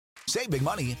Save big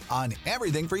money on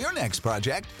everything for your next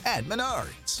project at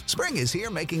Menards. Spring is here,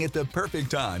 making it the perfect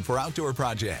time for outdoor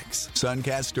projects.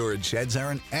 Suncast storage sheds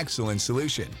are an excellent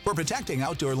solution for protecting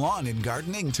outdoor lawn and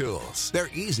gardening tools. They're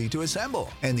easy to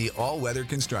assemble, and the all-weather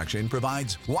construction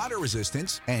provides water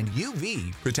resistance and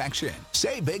UV protection.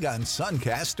 Save big on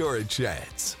Suncast storage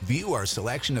sheds. View our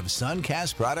selection of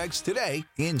Suncast products today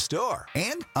in store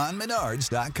and on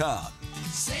Menards.com.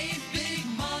 Save big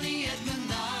money at Menards.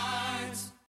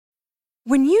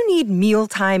 When you need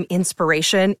mealtime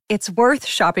inspiration, it's worth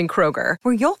shopping Kroger,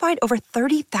 where you'll find over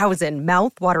 30,000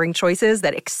 mouth-watering choices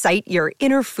that excite your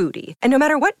inner foodie. And no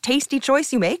matter what tasty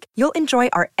choice you make, you'll enjoy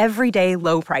our everyday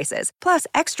low prices, plus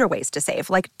extra ways to save,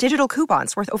 like digital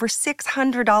coupons worth over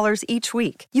 $600 each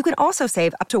week. You can also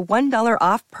save up to $1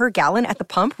 off per gallon at the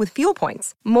pump with fuel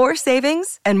points. More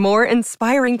savings and more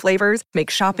inspiring flavors make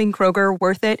shopping Kroger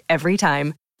worth it every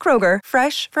time. Kroger,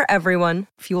 fresh for everyone.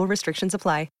 Fuel restrictions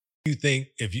apply. You think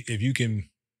if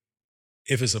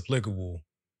it's applicable,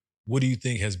 what do you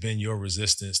think has been your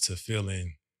resistance to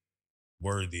feeling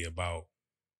worthy about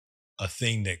a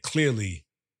thing that clearly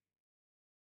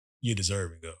you're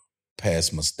deserving of?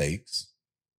 Past mistakes.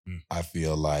 I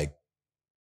feel like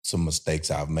some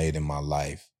mistakes I've made in my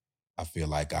life, I feel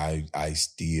like I've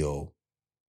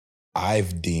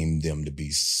deemed them to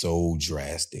be so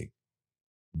drastic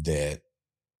that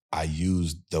I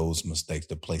used those mistakes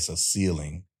to place a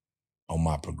ceiling on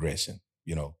my progression,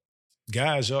 you know.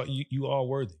 Guys, you are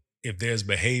worthy. If there's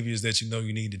behaviors that you know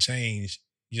you need to change,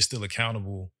 you're still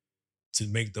accountable to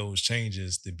make those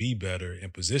changes to be better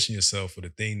and position yourself for the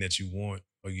thing that you want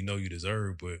or you know you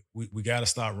deserve. But we got to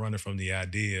stop running from the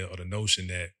idea or the notion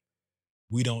that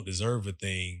we don't deserve a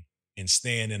thing and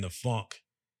staying in the funk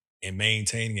and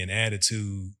maintaining an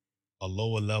attitude, a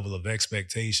lower level of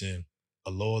expectation,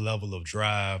 a lower level of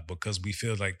drive, because we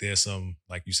feel like there's some,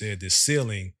 like you said, this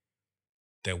ceiling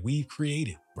that we've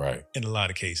created, right? In a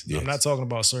lot of cases. Yes. I'm not talking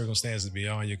about circumstances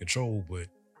beyond your control, but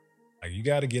like you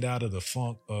got to get out of the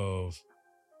funk of,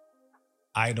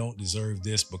 I don't deserve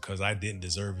this because I didn't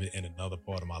deserve it in another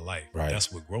part of my life. Right.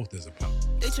 That's what growth is about.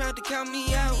 They tried to count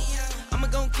me out. I'ma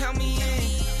gon' count me in.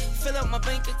 Fill up my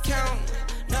bank account.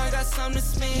 Now I got something to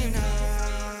spend.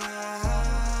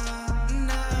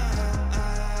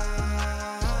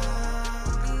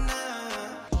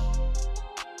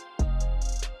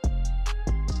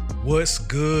 What's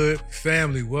good,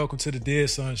 family? Welcome to the Dead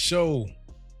Son Show.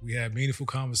 We have meaningful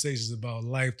conversations about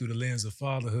life through the lens of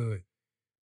fatherhood.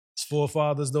 It's for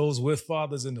fathers, those with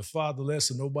fathers, and the fatherless,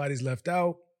 so nobody's left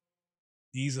out.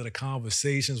 These are the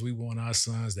conversations we want our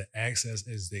sons to access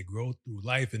as they grow through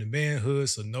life and manhood,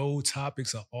 so no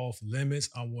topics are off limits.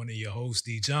 I'm one of your hosts,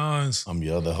 D. Johns. I'm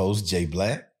your other host, Jay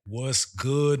Black. What's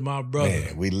good, my brother?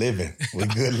 Man, we living. We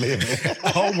good living.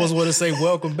 I almost want to say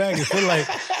welcome back. It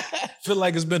feel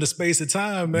like it's been a space of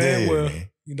time, man, where, man.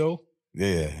 you know.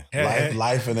 Yeah.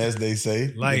 Life, and as they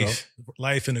say.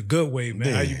 Life in a good way, man.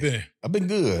 Yeah. How you been? I've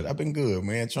been good,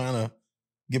 man. Trying to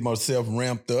get myself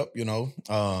ramped up, you know.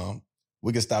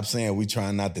 We can stop saying we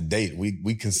trying not to date.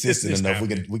 We consistent enough.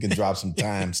 We can drop some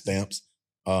time stamps.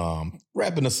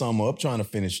 Wrapping the summer up, trying to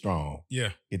finish strong. Yeah.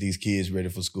 Get these kids ready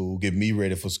for school. Get me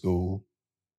ready for school.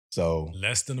 So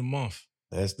less than a month.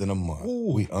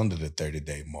 Ooh. We under the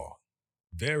 30-day mark.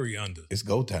 Very under. It's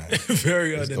go time.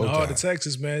 Very it's under. In the heart of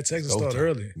Texas, man. Texas started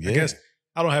early. Yeah. I guess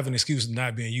I don't have an excuse of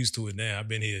not being used to it now. I've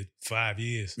been here 5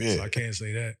 years, so I can't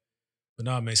say that. But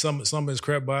nah, man, summer has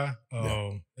crept by.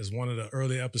 As one of the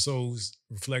early episodes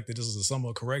reflected, this is a summer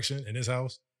of correction in this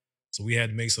house. So we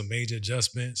had to make some major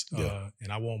adjustments.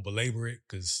 And I won't belabor it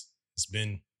because it's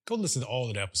been, go listen to all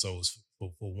of the episodes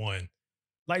for one.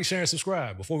 Like, share, and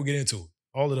subscribe before we get into it.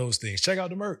 All of those things. Check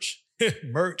out the merch.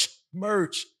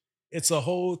 merch. It's a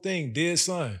whole thing. Dead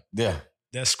Son. Yeah.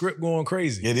 That script going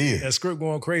crazy. It is. That script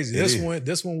going crazy.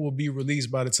 This one will be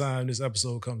released by the time this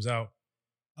episode comes out.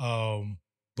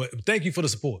 But thank you for the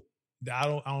support. I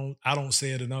don't say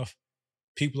it enough.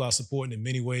 People are supporting in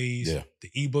many ways. Yeah. The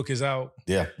ebook is out.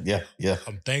 Yeah.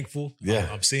 I'm thankful. Yeah.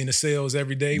 I'm seeing the sales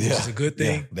every day, which is a good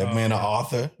thing. Yeah. That man, an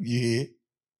author.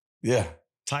 Yeah.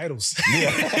 Titles.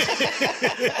 Yeah.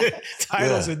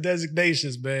 Titles and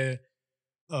designations, man.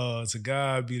 To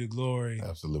God be the glory.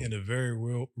 Absolutely. In a very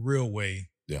real way.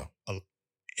 Yeah.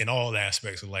 In all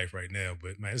aspects of life right now.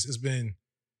 But man, it's been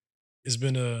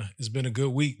a good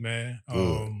week, man.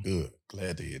 Good.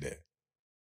 Glad to hear that.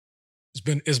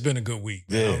 It's been a good week.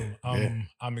 Man.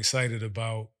 I'm excited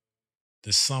about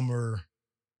the summer.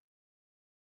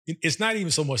 It's not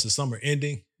even so much the summer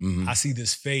ending. Mm-hmm. I see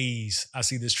this phase. I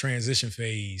see this transition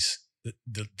phase.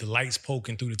 The lights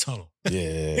poking through the tunnel.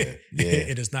 Yeah.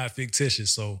 It is not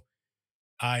fictitious. So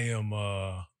I'm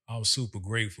I'm super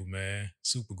grateful, man.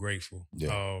 Super grateful.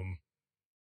 Yeah.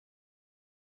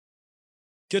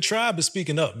 Your tribe is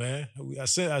speaking up, man.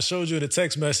 I showed you the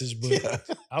text message, but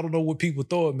I don't know what people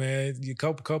thought, man. A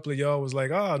couple of y'all was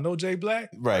like, "Oh, no Jay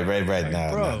Black." Right. Like,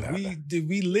 Nah, bro, nah.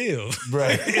 we live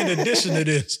Right. in addition to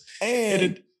this,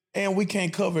 and we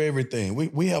can't cover everything.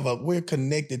 We're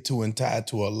connected to and tied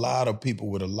to a lot of people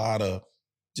with a lot of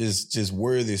just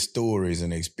worthy stories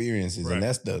and experiences, right.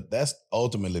 and that's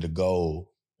ultimately the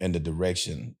goal and the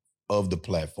direction of the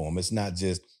platform. It's not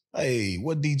just, hey,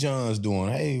 what D John's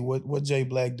doing? Hey, what Jay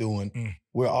Black doing?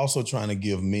 We're also trying to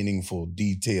give meaningful,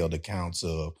 detailed accounts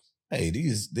of, hey,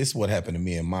 this is what happened to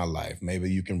me in my life.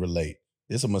 Maybe you can relate.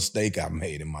 This is a mistake I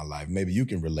made in my life. Maybe you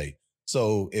can relate.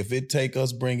 So if it take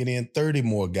us bringing in 30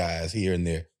 more guys here and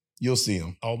there, you'll see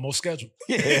them. Almost scheduled.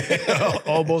 Yeah.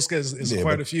 Almost scheduled. It's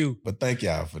quite a few. But thank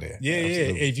y'all for that. Yeah,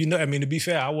 Absolutely. yeah. If you know, I mean, to be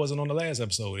fair, I wasn't on the last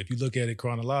episode. If you look at it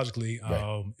chronologically,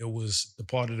 Right. It was the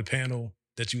part of the panel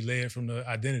that you led from the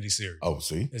Identity series. Oh,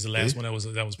 see? It's the last one that was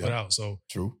put out. So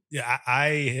true. Yeah,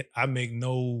 I make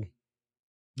no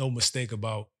mistake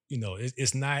about,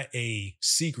 it's not a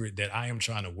secret that I am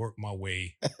trying to work my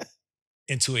way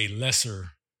into a lesser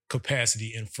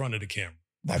capacity in front of the camera.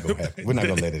 Not gonna happen. We're not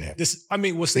gonna let it happen.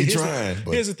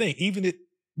 Here's the thing. Even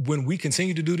when we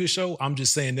continue to do this show, I'm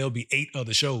just saying there'll be 8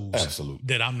 other shows Absolutely.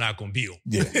 that I'm not gonna be on.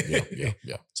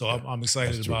 Yeah. So I'm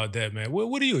excited about that, man.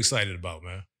 What are you excited about,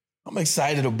 man? I'm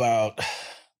excited about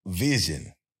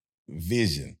vision,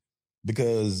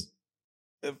 because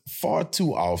far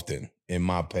too often in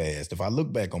my past, if I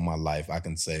look back on my life, I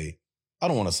can say, I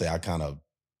don't want to say I kind of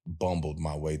bumbled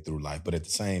my way through life, but at the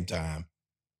same time,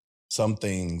 some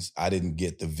things I didn't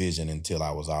get the vision until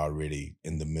I was already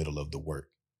in the middle of the work.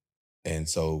 And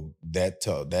so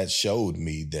that showed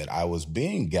me that I was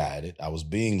being guided, I was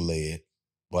being led,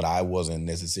 but I wasn't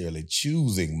necessarily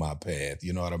choosing my path.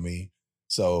 You know what I mean?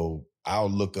 So I'll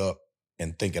look up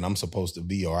and thinking I'm supposed to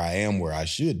be, or I am where I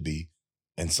should be,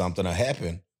 and something will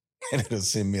happen and it'll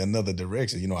send me another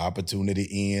direction.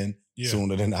 Opportunity in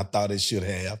sooner than I thought it should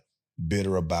have.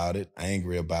 Bitter about it,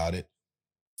 angry about it,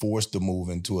 forced to move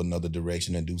into another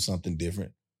direction and do something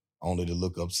different, only to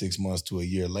look up 6 months to a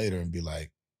year later and be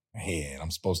like, man,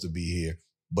 I'm supposed to be here.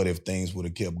 But if things would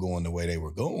have kept going the way they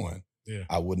were going,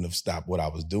 I wouldn't have stopped what I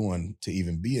was doing to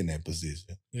even be in that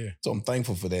position. Yeah. So I'm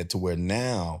thankful for that, to where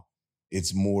now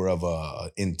it's more of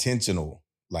a intentional,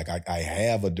 like I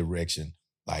have a direction,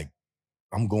 like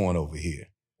I'm going over here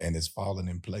and it's falling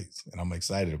in place. And I'm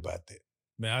excited about that.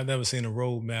 Man, I've never seen a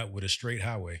road map with a straight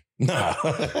highway. No.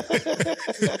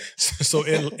 So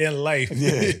in life,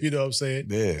 you know what I'm saying?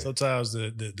 Yeah. Sometimes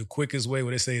the quickest way,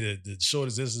 where they say the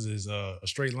shortest distance is a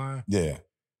straight line. Yeah.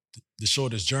 The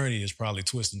shortest journey is probably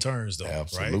twists and turns, though.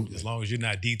 Absolutely. Right? As long as you're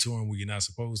not detouring where you're not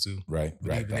supposed to. Right.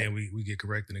 Then we get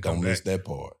corrected and come Don't back. miss that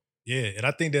part. Yeah. And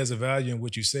I think there's a value in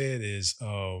what you said is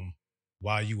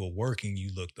while you were working,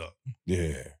 you looked up.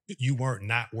 Yeah. You weren't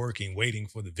not working, waiting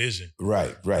for the vision.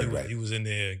 Right. You was in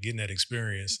there getting that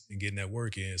experience and getting that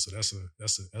work in. So that's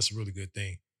a really good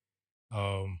thing.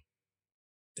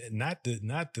 Not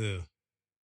to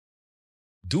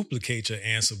duplicate your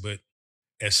answer, but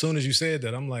as soon as you said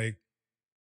that, I'm like,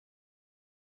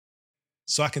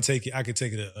 so I can take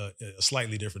it a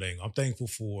slightly different angle. I'm thankful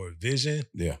for vision.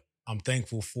 Yeah. I'm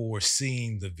thankful for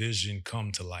seeing the vision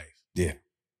come to life. Yeah.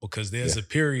 Because there's a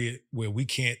period where we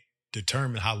can't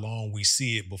determine how long we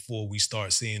see it before we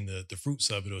start seeing the fruits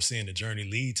of it or seeing the journey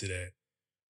lead to that.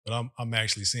 But I'm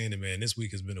actually seeing it, man. This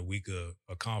week has been a week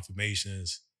of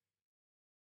confirmations.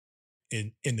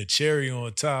 And the cherry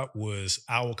on top was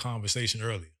our conversation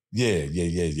earlier. Yeah.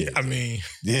 I mean,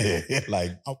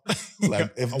 like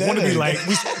if I want to be like,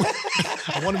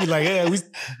 I want to be like, yeah,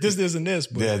 this and this.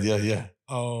 But, yeah.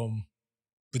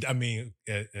 But I mean,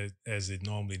 as it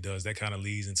normally does, that kind of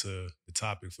leads into the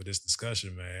topic for this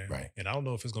discussion, man. Right. And I don't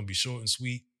know if it's going to be short and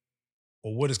sweet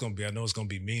or what it's going to be. I know it's going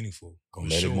to be meaningful. Gonna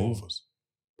let it move us.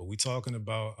 But we're talking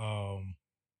about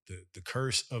the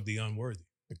curse of the unworthy.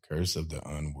 The curse of the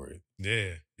unworthy.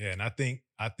 Yeah. And I think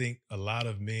a lot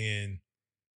of men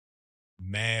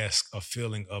mask a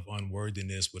feeling of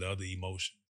unworthiness with other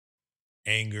emotions,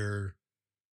 anger,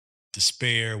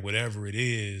 despair, whatever it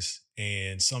is.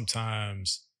 And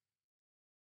sometimes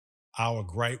our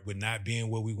gripe with not being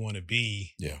where we want to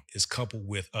be is coupled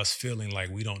with us feeling like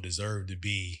we don't deserve to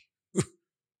be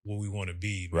where we want to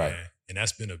be, man. Right. And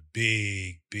that's been a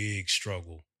big, big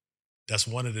struggle. That's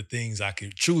one of the things I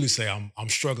could truly say I'm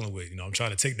struggling with. I'm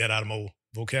trying to take that out of my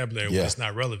vocabulary when it's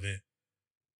not relevant.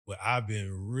 But I've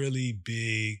been really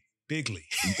bigly.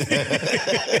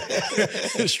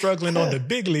 Struggling on the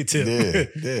bigly tip.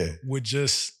 Yeah. With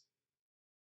just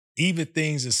even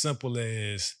things as simple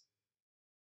as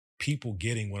people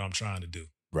getting what I'm trying to do.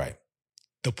 Right.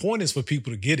 The point is for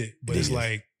people to get it, but it's is.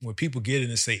 like when people get it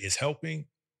and say it's helping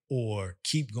or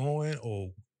keep going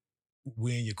or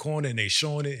we're in your corner and they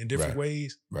showing it in different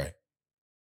ways. Right.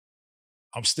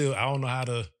 I don't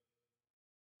know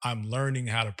I'm learning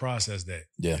how to process that.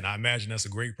 Yeah. And I imagine that's a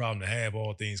great problem to have,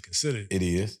 all things considered. It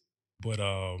is. But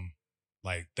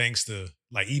like thanks to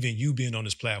like even you being on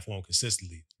this platform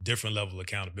consistently, different level of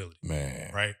accountability.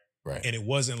 Man. Right? Right. And it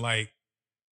wasn't like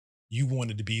you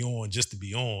wanted to be on just to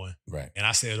be on. Right. And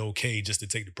I said okay just to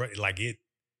take the pressure. Like I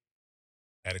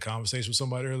had a conversation with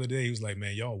somebody earlier today. He was like,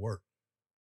 man, y'all work.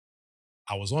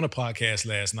 I was on a podcast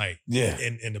last night. Yeah.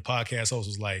 And the podcast host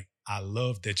was like, I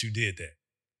love that you did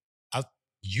that.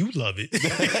 You love it.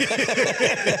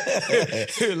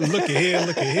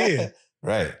 Look at here.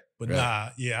 Right. But nah,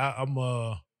 yeah, I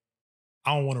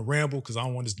don't want to ramble because I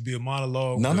don't want this to be a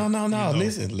monologue. No. You know,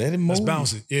 listen, let it move. Let's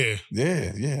bounce it. Yeah.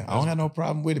 Yeah. I don't have no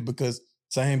problem with it because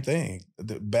same thing.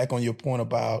 Back on your point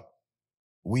about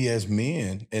we as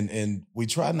men, and we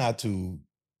try not to,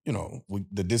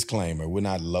 the disclaimer, we're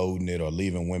not loading it or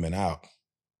leaving women out.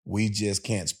 We just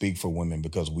can't speak for women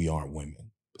because we aren't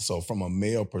women. So from a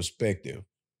male perspective,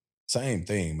 same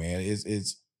thing, man.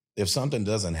 It's if something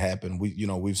doesn't happen,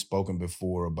 we've spoken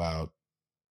before about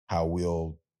how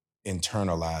we'll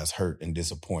internalize hurt and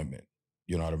disappointment.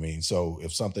 You know what I mean? So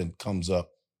if something comes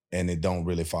up and it don't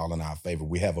really fall in our favor,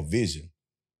 we have a vision.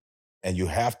 And you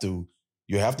have to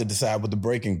decide what the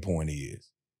breaking point is.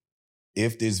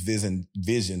 If this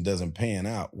vision doesn't pan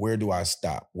out, where do I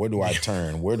stop? Where do I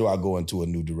turn? Where do I go into a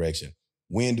new direction?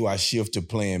 When do I shift to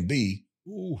plan B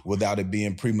without it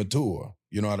being premature?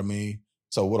 You know what I mean?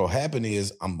 So what'll happen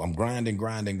is I'm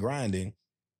grinding.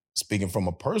 Speaking from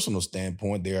a personal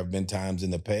standpoint, there have been times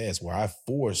in the past where I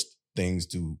forced things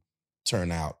to turn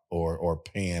out or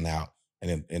pan out.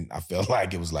 And I felt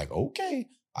like it was like, okay,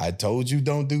 I told you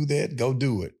don't do that, go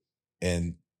do it.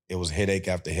 And it was headache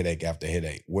after headache after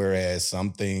headache. Whereas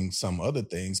some other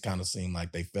things kind of seemed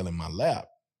like they fell in my lap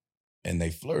and they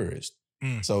flourished.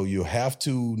 So you have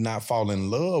to not fall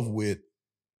in love with,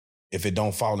 if it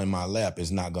don't fall in my lap,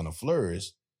 it's not going to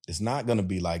flourish. It's not going to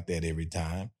be like that every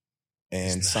time.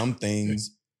 And some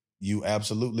things you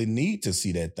absolutely need to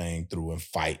see that thing through and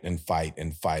fight and fight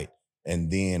and fight. And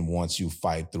then once you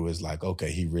fight through, it's like,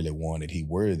 okay, he really wanted, he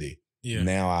worthy. Yeah.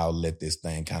 Now I'll let this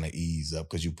thing kind of ease up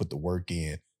because you put the work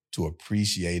in to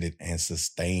appreciate it and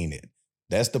sustain it.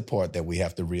 That's the part that we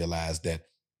have to realize that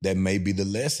may be the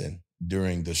lesson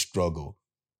during the struggle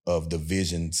of the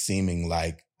vision seeming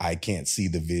like I can't see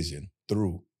the vision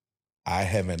through. I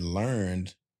haven't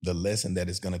learned the lesson that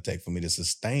it's going to take for me to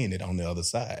sustain it on the other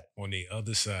side. On the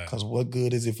other side. Because what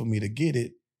good is it for me to get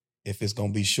it if it's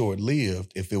going to be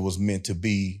short-lived, if it was meant to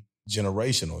be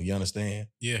generational? You understand?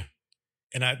 Yeah.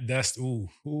 And this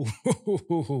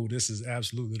is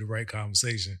absolutely the right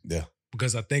conversation. Yeah.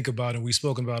 Because I think about it, we've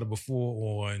spoken about it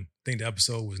before on, I think the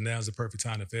episode was Now's the Perfect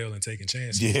Time to Fail and Taking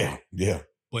Chances. Yeah.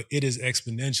 But it is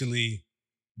exponentially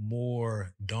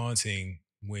more daunting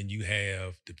when you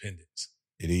have dependents.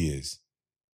 It is.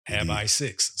 I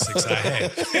six I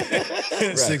have.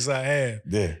 Right. 6 I have.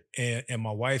 Yeah. And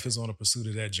my wife is on a pursuit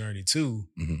of that journey too.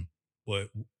 Mm-hmm. But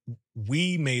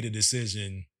we made a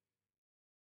decision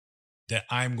that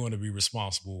I'm going to be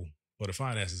responsible for the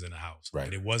finances in the house. Right.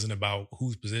 And it wasn't about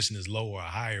whose position is lower or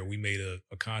higher. We made a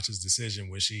conscious decision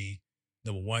when she,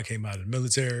 number one, came out of the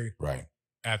military. Right.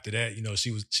 After that,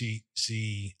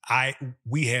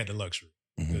 we had the luxury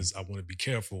because I want to be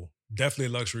careful.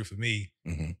 Definitely a luxury for me.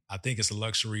 Mm-hmm. I think it's a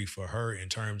luxury for her in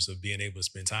terms of being able to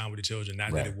spend time with the children.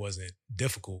 Not that it wasn't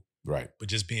difficult, right? But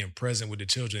just being present with the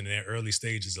children in their early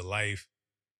stages of life.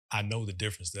 I know the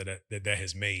difference that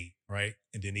has made, right?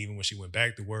 And then even when she went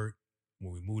back to work,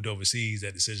 when we moved overseas,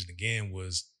 that decision again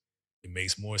was, it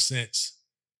makes more sense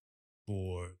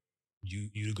for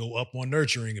you to go up on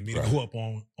nurturing and me to go up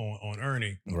on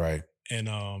earning. Right. And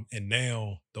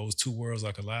now those two worlds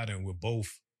are colliding, and we're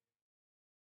both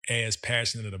as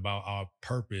passionate about our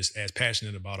purpose.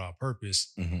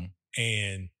 Mm-hmm.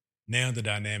 And now the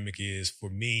dynamic is for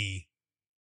me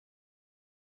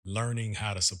learning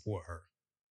how to support her.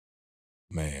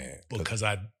 Man. Because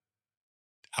I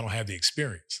don't have the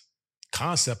experience.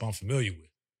 Concept I'm familiar with.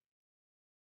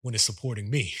 When it's supporting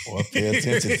me. Well, pay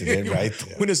attention to that right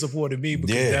there. When it's supporting me,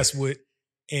 because that's what,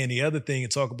 and the other thing,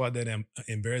 and talk about that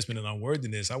embarrassment and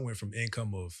unworthiness, I went from my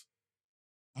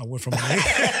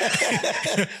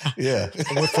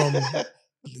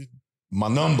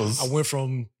numbers. I went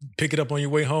from pick it up on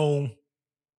your way home,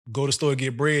 go to the store,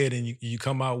 get bread, and you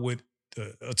come out with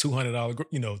a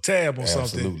 $200, tab on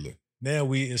something.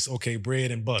 Now it's okay, bread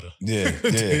and butter. Yeah,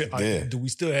 yeah. Do we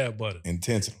still have butter?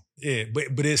 Intentional. Yeah,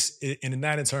 but it's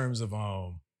not in terms of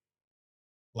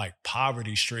like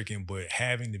poverty stricken, but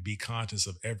having to be conscious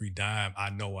of every dime.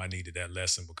 I know I needed that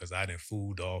lesson because I didn't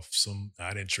tricked off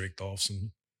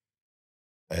some.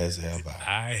 As have I.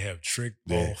 I have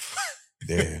tricked off.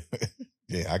 Yeah.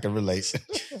 Yeah, I can relate.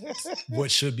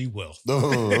 What should be wealth?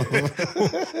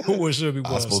 What should be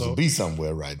wealth? I'm supposed to be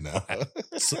somewhere right now.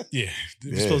 We're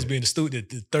supposed to be in the studio,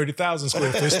 the 30,000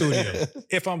 square foot studio.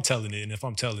 If I'm telling it,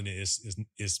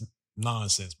 it's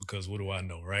nonsense because what do I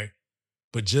know, right?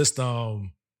 But just the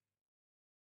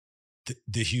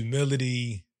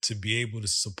humility to be able to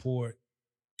support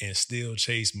and still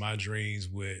chase my dreams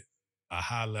with a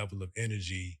high level of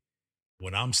energy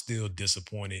when I'm still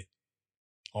disappointed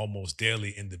almost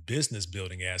daily in the business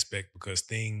building aspect because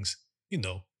things,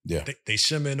 they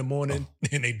shimmer in the morning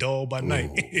and they dull by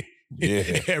night.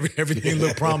 Yeah. Everything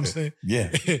look promising. Yeah.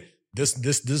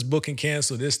 This booking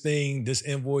cancel, this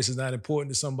invoice is not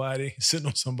important to somebody, sitting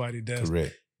on somebody's desk.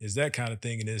 Correct. It's that kind of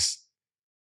thing. And it's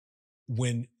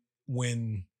when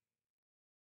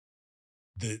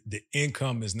the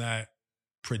income is not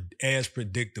as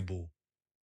predictable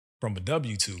from a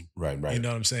W-2. Right. You know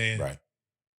what I'm saying? Right.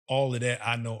 All of that,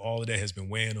 I know all of that has been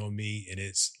weighing on me. And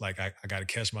it's like, I got to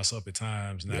catch myself at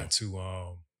times not to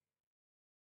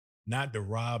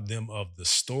rob them of the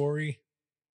story,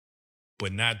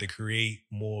 but not to create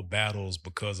more battles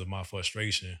because of my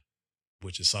frustration,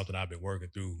 which is something I've been working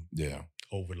through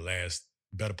over the last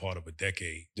better part of a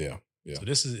decade. Yeah. Yeah. So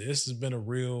this has been a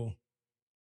real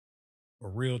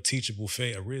teachable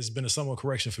phase. It's been a somewhat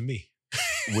correction for me.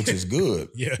 Which is good.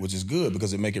 Yeah. Which is good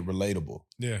because it make it relatable.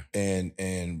 Yeah.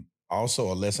 And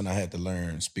also a lesson I had to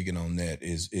learn, speaking on that,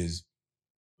 is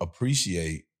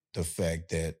appreciate the fact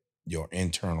that your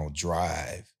internal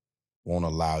drive won't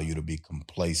allow you to be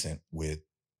complacent with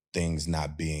things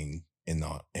not being in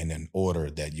an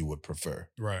order that you would prefer.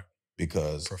 Right.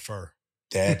 Because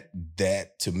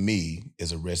that to me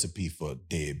is a recipe for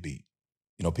deadbeat.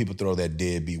 People throw that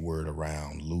deadbeat word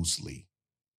around loosely.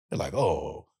 They're like,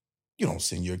 oh, you don't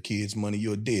send your kids money,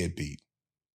 you're a deadbeat.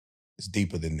 It's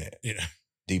deeper than that. Yeah.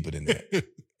 Deeper than that.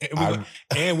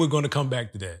 And we're going to come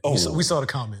back to that. Oh. We saw the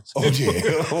comments. Oh, yeah.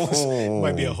 It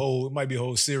might be a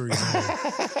whole series on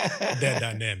that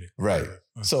dynamic. Right.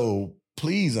 So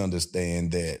please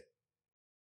understand that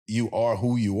you are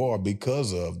who you are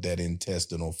because of that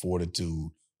intestinal fortitude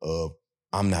of,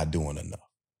 I'm not doing enough.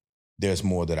 There's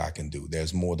more that I can do.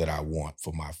 There's more that I want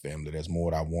for my family. There's more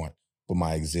that I want for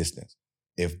my existence.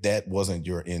 If that wasn't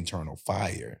your internal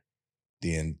fire,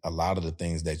 then a lot of the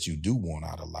things that you do want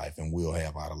out of life and will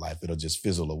have out of life, it'll just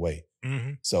fizzle away.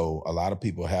 Mm-hmm. So a lot of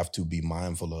people have to be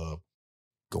mindful of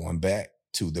going back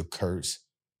to the curse.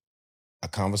 A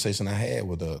conversation I had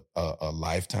with a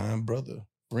lifetime brother,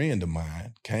 friend of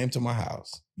mine, came to my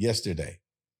house yesterday.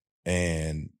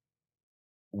 And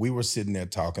we were sitting there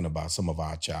talking about some of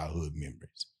our childhood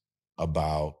memories,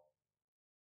 about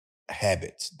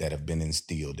habits that have been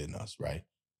instilled in us, right?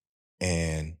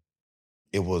 And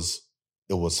it was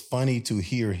funny to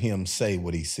hear him say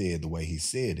what he said the way he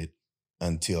said it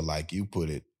until, like you put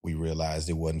it, we realized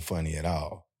it wasn't funny at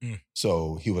all.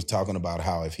 So he was talking about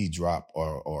how if he drop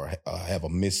or have a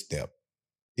misstep,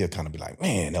 he'll kind of be like,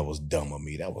 man, that was dumb of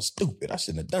me. That was stupid. I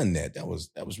shouldn't have done that. That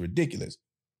was ridiculous.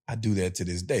 I do that to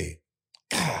this day.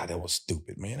 God, that was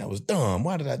stupid, man. That was dumb.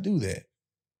 Why did I do that?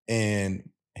 And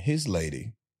his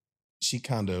lady, she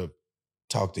kind of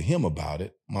talked to him about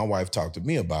it. My wife talked to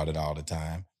me about it all the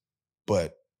time.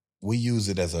 But we use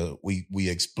it as we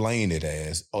explain it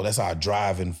as, oh, that's our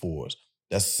driving force.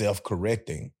 That's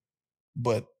self-correcting.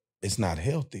 But it's not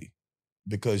healthy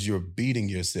because you're beating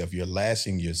yourself. You're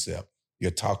lashing yourself.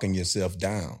 You're talking yourself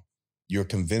down. You're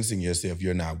convincing yourself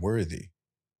you're not worthy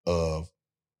of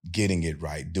getting it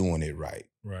right, doing it right.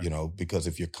 Because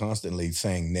if you're constantly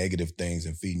saying negative things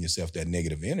and feeding yourself that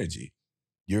negative energy,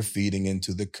 you're feeding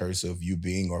into the curse of you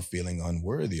being or feeling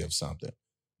unworthy of something.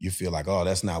 You feel like, oh,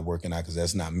 that's not working out because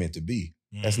that's not meant to be.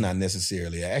 That's not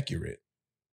necessarily accurate.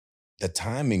 The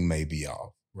timing may be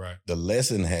off. Right. The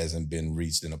lesson hasn't been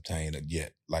reached and obtained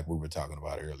yet, like we were talking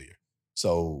about earlier.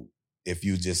 So if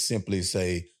you just simply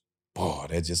say, boy,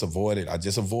 I just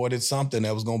avoided something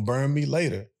that was going to burn me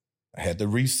later. I had to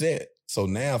reset. So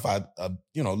now if I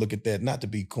look at that, not to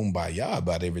be kumbaya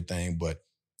about everything, but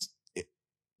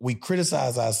we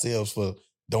criticize ourselves for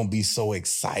don't be so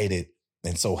excited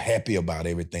and so happy about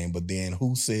everything. But then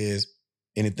who says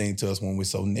anything to us when we're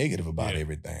so negative about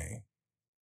everything?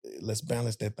 Let's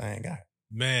balance that thing out.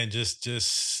 Man,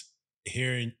 just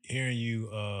hearing you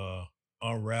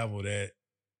unravel that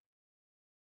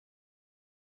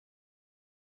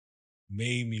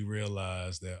made me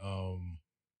realize that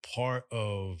part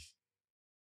of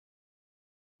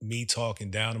me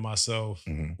talking down to myself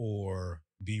or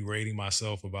berating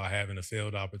myself about having a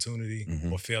failed opportunity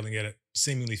or failing at a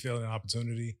seemingly failing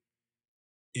opportunity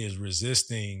is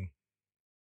resisting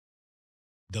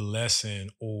the lesson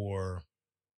or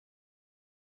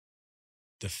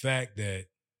the fact that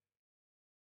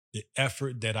the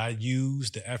effort that I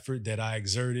used, the effort that I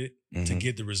exerted to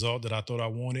get the result that I thought I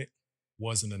wanted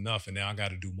wasn't enough. And now I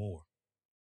got to do more.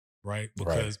 Right?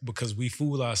 Because we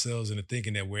fool ourselves into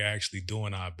thinking that we're actually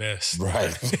doing our best.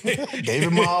 Right. Gave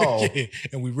him all. Yeah.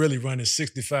 And we really running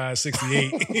 65,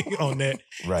 68 on that.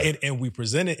 Right. And we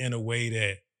present it in a way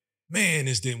that, man,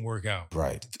 this didn't work out.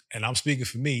 Right. And I'm speaking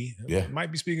for me. Yeah. I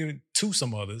might be speaking to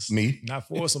some others. Me. Not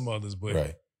for some others,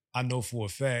 but I know for a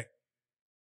fact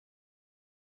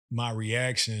my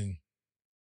reaction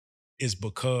is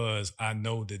because I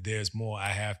know that there's more I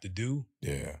have to do.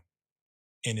 Yeah.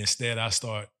 And instead I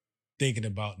start thinking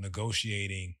about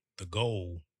negotiating the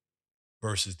goal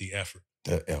versus the effort.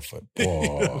 The effort. You know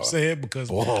what I'm saying? Because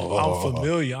I'm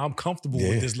familiar, I'm comfortable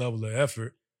with this level of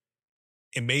effort.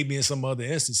 And maybe in some other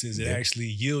instances, it actually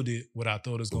yielded what I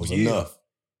thought it was going to yield. Enough.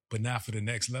 But not for the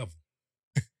next level.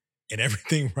 And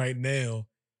everything right now,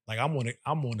 like I'm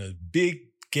on a big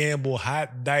gamble,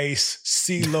 hot dice,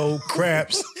 CeeLo,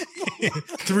 craps,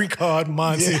 3-card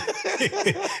Monty,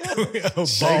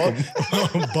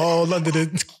 ball under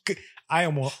the. I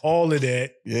am on all of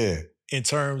that. Yeah. In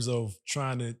terms of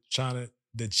trying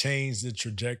to change the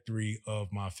trajectory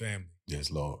of my family.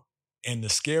 Yes, Lord. And the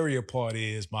scarier part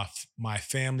is my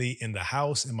family in the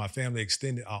house and my family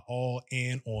extended are all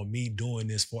in on me doing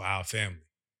this for our family.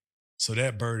 So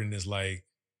that burden is like,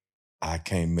 I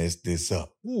can't mess this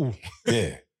up. Ooh.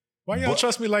 Yeah. Why y'all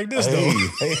trust me like this, though?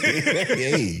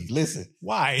 Hey, listen.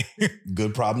 Why?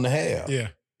 Good problem to have. Yeah.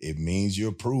 It means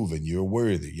you're proven, you're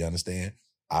worthy. You understand?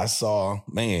 I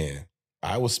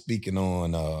was speaking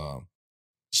on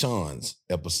Sean's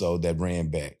episode that ran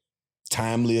back.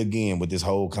 Timely again with this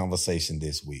whole conversation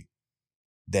this week.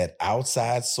 That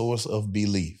outside source of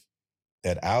belief,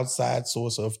 that outside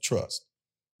source of trust,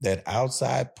 that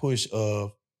outside push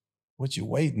of what you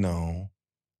waiting on.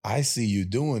 I see you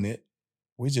doing it.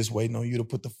 We're just waiting on you to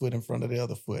put the foot in front of the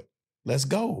other foot. Let's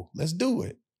go. Let's do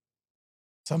it.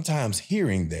 Sometimes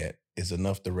hearing that is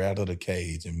enough to rattle the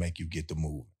cage and make you get to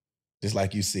move. Just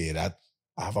like you said,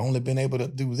 I've only been able to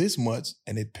do this much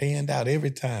and it panned out every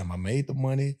time. I made the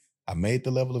money. I made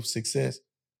the level of success.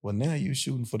 Well, now you're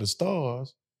shooting for the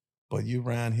stars, but you're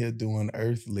around here doing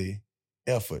earthly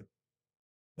effort.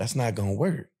 That's not going to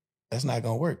work. That's not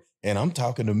going to work. And I'm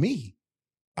talking to me.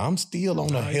 I'm still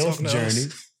on a health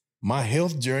journey. My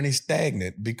health journey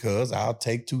stagnant because I'll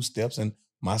take 2 steps and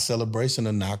my celebration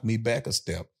will knock me back a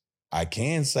step. I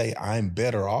can say I'm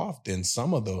better off than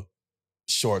some of the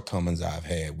shortcomings I've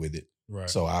had with it. Right.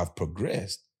 So I've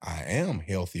progressed. I am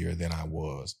healthier than I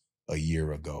was a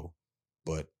year ago,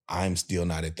 but I'm still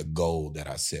not at the goal that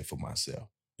I set for myself.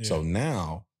 Yeah. So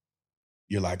now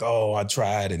you're like, oh, I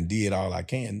tried and did all I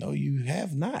can. No, you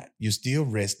have not. You're still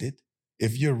rested.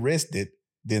 If you're rested,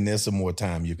 then there's some more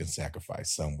time you can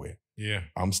sacrifice somewhere. Yeah.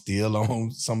 I'm still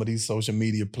on some of these social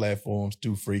media platforms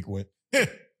too frequent,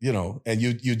 and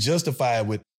you justify it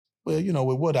with, well,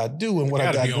 with what I do and what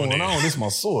I got going on. This is my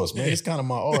source, man. It's kind of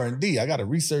my R&D. I got to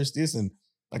research this and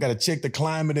I got to check the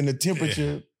climate and the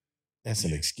temperature. Yeah. That's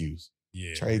an excuse.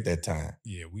 Yeah. Trade that time.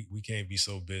 Yeah. We can't be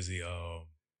so busy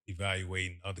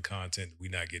evaluating other content that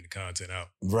we're not getting the content out.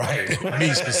 Right.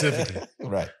 Me specifically.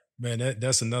 Right. Man,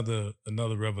 that's another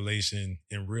revelation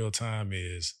in real time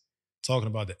is talking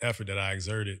about the effort that I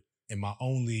exerted. And my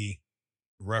only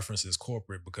reference is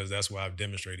corporate because that's where I've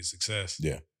demonstrated success.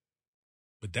 Yeah.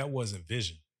 But that wasn't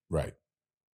vision. Right.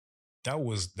 That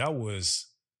was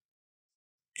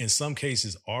in some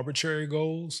cases arbitrary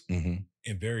goals and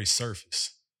very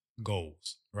surface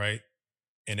goals, right?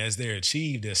 And as they're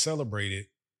achieved, they're celebrated.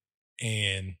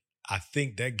 And I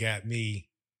think that got me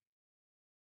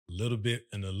a little bit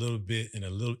and a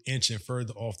little inching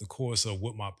further off the course of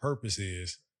what my purpose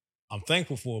is. I'm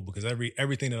thankful for it because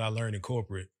everything that I learned in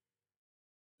corporate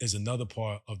is another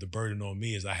part of the burden on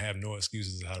me is I have no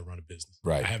excuses of how to run a business.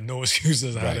 Right. I have no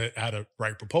excuses of how to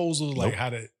write proposals, like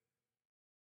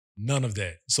none of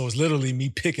that. So it's literally me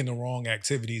picking the wrong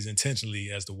activities intentionally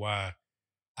as to why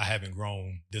I haven't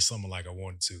grown this summer like I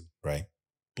wanted to. Right.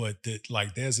 But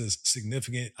there's a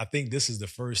significant, I think this is the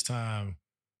first time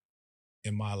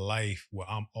in my life where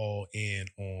I'm all in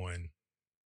on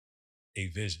a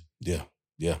vision. Yeah.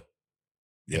 Yeah.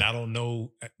 And I don't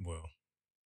know, well,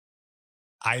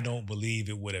 I don't believe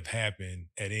it would have happened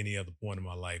at any other point in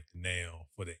my life than now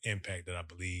for the impact that I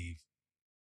believe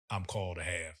I'm called to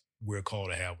have. We're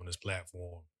called to have on this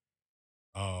platform.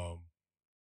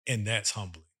 And that's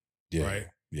humbling. Yeah. Right.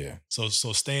 Yeah. So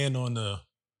staying on the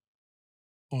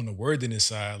worthiness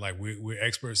side, like we're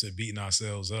experts at beating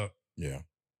ourselves up. Yeah.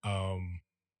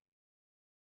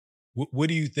 What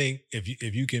do you think,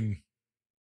 if you can,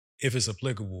 if it's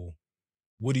applicable,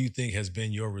 what do you think has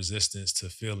been your resistance to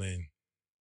feeling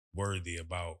worthy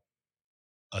about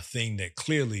a thing that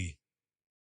clearly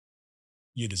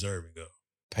you're deserving of?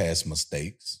 Past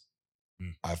mistakes.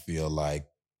 I feel like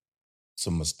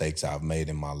some mistakes I've made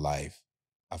in my life,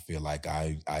 I feel like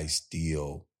I've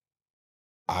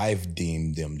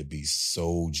deemed them to be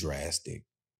so drastic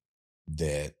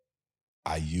that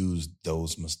I used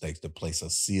those mistakes to place a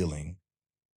ceiling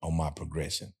on my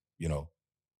progression,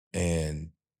 And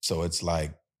so it's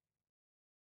like,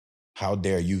 how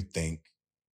dare you think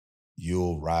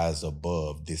you'll rise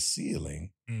above this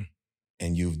ceiling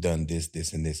and you've done this,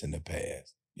 this, and this in the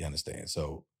past. You understand?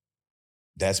 So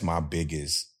that's my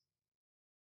biggest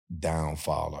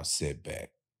downfall or setback.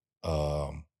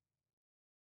 To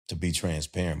be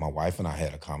transparent, my wife and I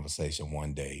had a conversation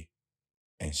one day,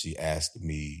 and she asked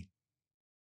me,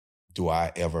 do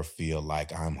I ever feel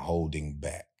like I'm holding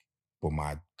back for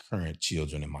my current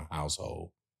children in my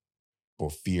household for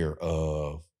fear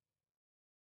of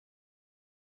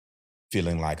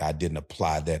feeling like I didn't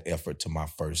apply that effort to my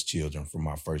first children from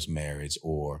my first marriage,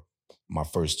 or my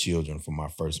first children from my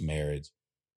first marriage?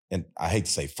 And I hate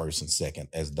to say first and second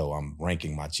as though I'm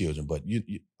ranking my children, but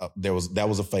that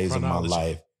was a phase of my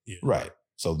life. Yeah. Right.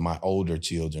 So my older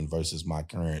children versus my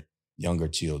current younger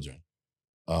children.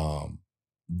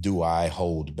 Do I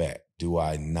hold back? Do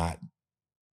I not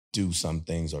do some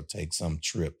things or take some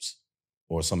trips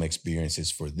or some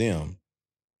experiences for them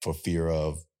for fear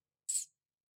of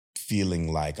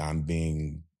feeling like I'm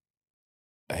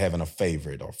having a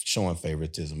favorite or showing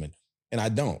favoritism? And I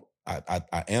don't.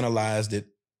 I analyzed it.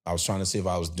 I was trying to see if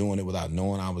I was doing it without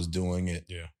knowing I was doing it.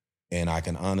 Yeah. And I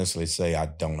can honestly say I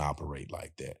don't operate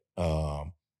like that.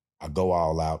 I go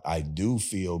all out. I do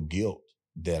feel guilt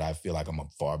that I feel like I'm a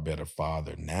far better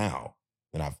father now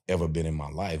than I've ever been in my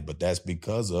life. But that's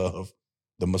because of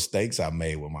the mistakes I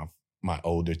made with my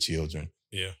older children.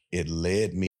 Yeah. It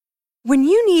led me. When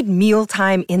you need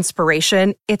mealtime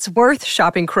inspiration, it's worth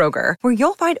shopping Kroger, where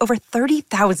you'll find over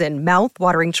 30,000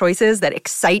 mouth-watering choices that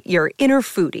excite your inner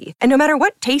foodie. And no matter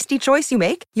what tasty choice you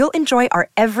make, you'll enjoy our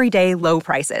everyday low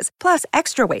prices, plus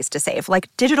extra ways to save,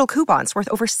 like digital coupons worth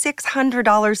over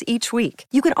 $600 each week.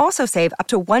 You can also save up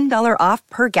to $1 off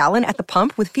per gallon at the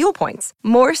pump with fuel points.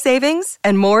 More savings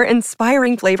and more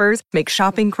inspiring flavors make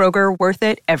shopping Kroger worth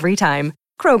it every time.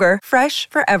 Kroger, fresh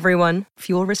for everyone.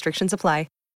 Fuel restrictions apply.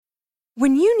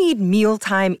 When you need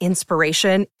mealtime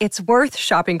inspiration, it's worth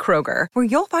shopping Kroger, where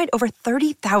you'll find over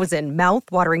 30,000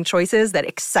 mouth-watering choices that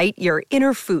excite your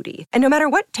inner foodie. And no matter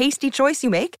what tasty choice you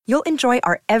make, you'll enjoy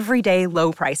our everyday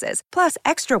low prices, plus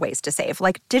extra ways to save,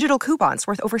 like digital coupons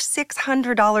worth over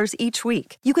 $600 each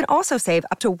week. You can also save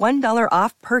up to $1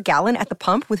 off per gallon at the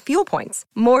pump with fuel points.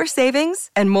 More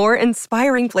savings and more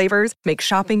inspiring flavors make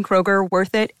shopping Kroger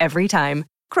worth it every time.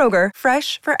 Kroger,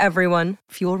 fresh for everyone.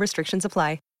 Fuel restrictions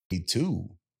apply. Me too,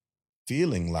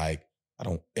 feeling like I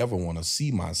don't ever want to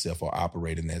see myself or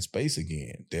operate in that space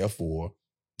again. Therefore,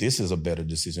 this is a better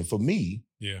decision for me.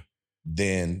 Yeah.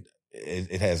 Then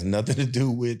it has nothing to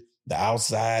do with the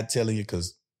outside telling you,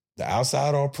 because the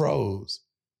outside are pros.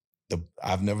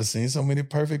 I've never seen so many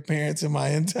perfect parents in my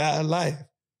entire life,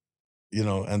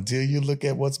 until you look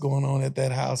at what's going on at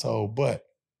that household. But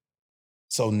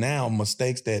so now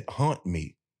mistakes that haunt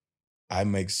me, I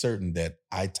make certain that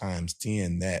I times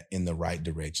 10 that in the right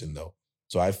direction, though.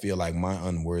 So I feel like my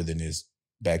unworthiness,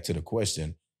 back to the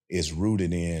question, is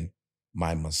rooted in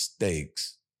my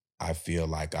mistakes. I feel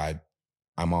like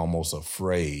I'm almost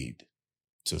afraid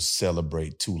to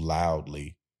celebrate too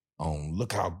loudly on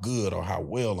look how good or how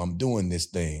well I'm doing this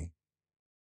thing.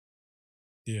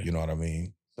 Yeah. You know what I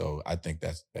mean? So I think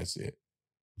that's it.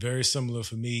 Very similar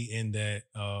for me in that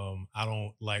I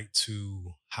don't like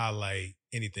to highlight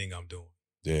anything I'm doing.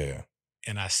 Yeah.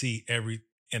 And I see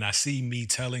me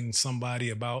telling somebody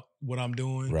about what I'm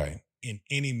doing, right, in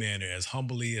any manner, as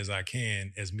humbly as I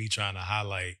can, as me trying to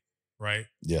highlight, right?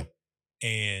 Yeah.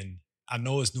 And I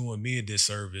know it's doing me a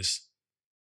disservice,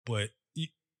 but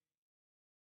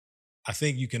I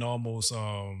think you can almost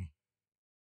I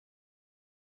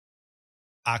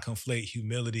conflate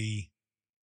humility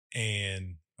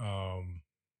and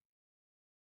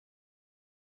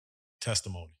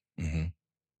testimony. Mm-hmm.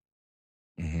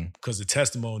 Mm-hmm. Because the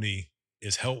testimony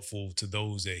is helpful to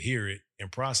those that hear it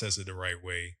and process it the right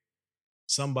way.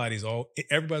 Everybody's going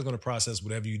to process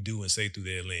whatever you do and say through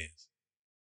their lens.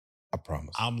 I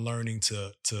promise. I'm learning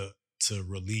to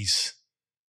release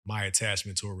my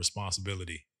attachment to a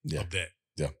responsibility of that.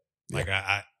 Yeah. Like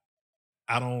I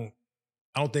don't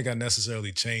think I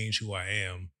necessarily change who I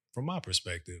am from my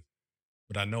perspective,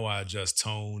 but I know I adjust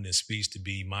tone and speech to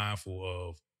be mindful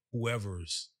of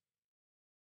whoever's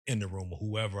in the room or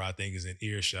whoever I think is in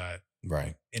earshot.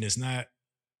 Right. And it's not,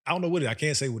 I don't know what I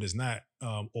can't say what it's not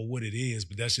or what it is,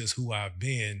 but that's just who I've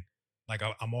been. Like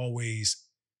I'm always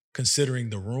considering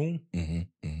the room.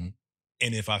 Mm-hmm. Mm-hmm.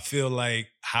 And if I feel like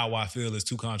how I feel is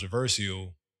too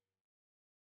controversial,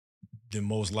 then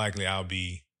most likely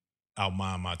I'll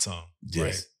mind my tongue, Yes.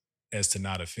 right? As to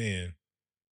not offend.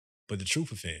 But the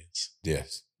truth offends.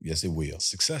 Yes. Yes, it will.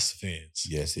 Success offends.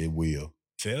 Yes, it will.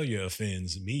 Failure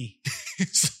offends me.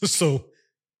 So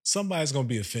somebody's going to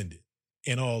be offended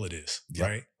in all of this,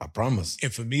 right? I promise.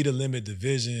 And for me to limit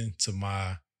division to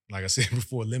my, like I said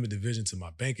before, limit division to my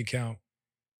bank account,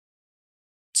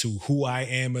 to who I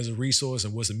am as a resource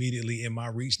and what's immediately in my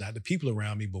reach, not the people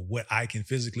around me, but what I can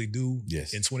physically do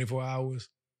in 24 hours.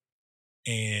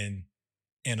 And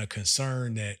a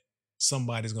concern that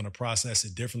somebody's going to process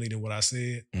it differently than what I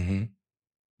said. Mm-hmm. I'm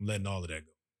letting all of that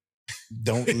go.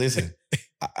 Don't listen.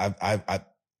 I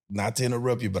not to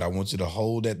interrupt you, but I want you to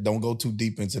hold that. Don't go too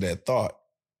deep into that thought.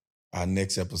 Our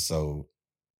next episode,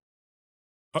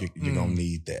 you're going to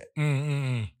need that.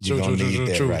 You're going to need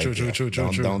that right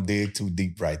there. Don't dig too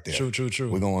deep right there.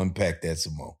 True. We're going to unpack that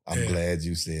some more. I'm glad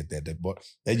you said that.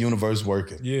 That universe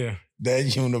working. Yeah.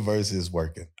 That universe is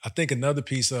working. I think another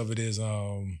piece of it is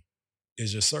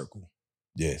your circle.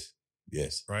 Yes.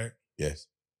 Right? Yes.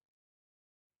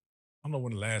 I don't know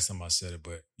when the last time I said it,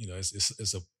 but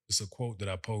it's a quote that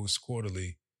I post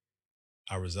quarterly.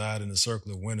 I reside in the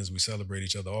circle of winners. We celebrate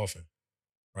each other often.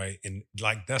 Right. And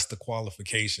like that's the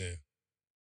qualification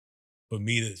for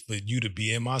you to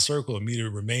be in my circle or me to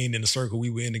remain in the circle we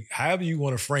were in, however you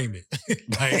want to frame it.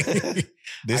 Like,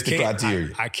 this the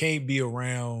criteria. I can't be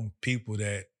around people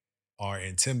that are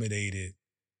intimidated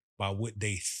by what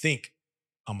they think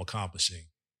I'm accomplishing,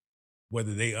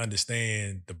 whether they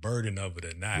understand the burden of it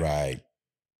or not. Right.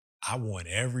 I want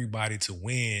everybody to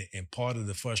win. And part of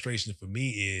the frustration for me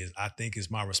is I think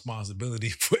it's my responsibility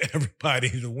for everybody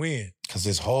to win. Because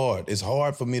it's hard. It's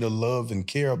hard for me to love and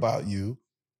care about you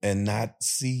and not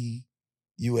see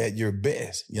you at your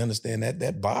best. You understand that?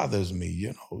 That bothers me,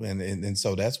 you know? And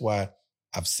so that's why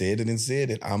I've said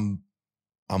it. I'm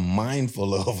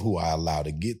mindful of who I allow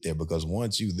to get there, because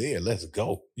once you there, let's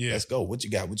go. Yeah. Let's go. What you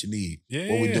got? What you need?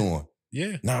 Yeah. What we doing?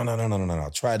 Yeah. No.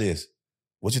 Try this.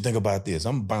 What you think about this?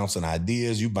 I'm bouncing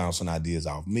ideas. You bouncing ideas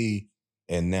off me.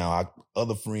 And now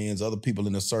other friends, other people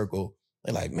in the circle,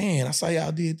 they're like, man, I saw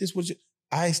y'all did this.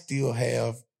 I still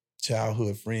have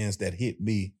childhood friends that hit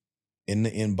me in the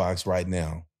inbox right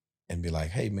now and be like,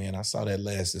 hey, man, I saw that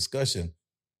last discussion.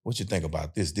 What you think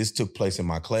about this? This took place in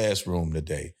my classroom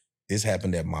today. This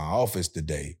happened at my office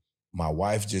today. My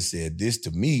wife just said this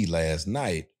to me last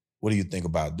night. What do you think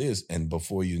about this? And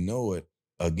before you know it,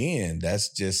 again, that's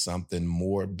just something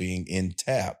more being in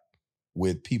tap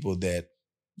with people that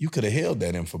you could have held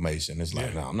that information. It's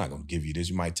like, no, I'm not going to give you this.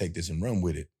 You might take this and run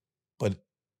with it. But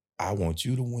I want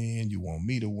you to win. You want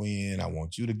me to win. I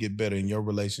want you to get better in your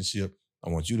relationship. I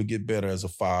want you to get better as a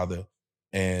father.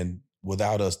 And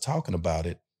without us talking about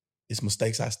it, it's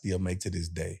mistakes I still make to this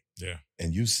day. Yeah.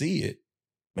 And you see it,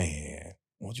 man,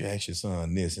 won't you ask your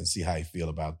son this and see how he feel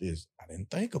about this? I didn't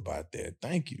think about that.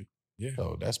 Thank you. Yeah.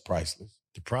 So that's priceless.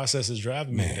 The process is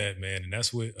driving me to that, man. And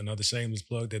that's what another shameless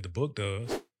plug that the book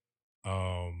does.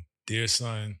 Dear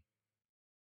Son,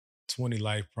 20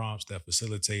 Life Prompts That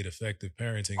Facilitate Effective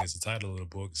Parenting is the title of the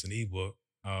book. It's an ebook.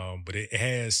 But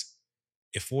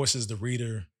it forces the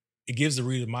reader, it gives the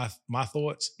reader my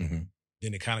thoughts. Mm-hmm.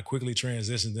 Then it kind of quickly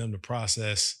transitions them to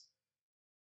process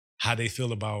how they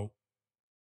feel about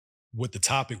what the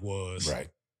topic was. Right.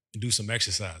 And do some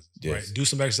exercises, yes. right? Do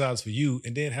some exercises for you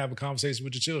and then have a conversation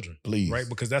with your children. Please. Right?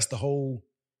 Because that's the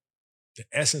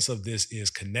essence of this is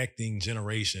connecting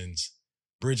generations,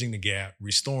 bridging the gap,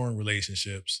 restoring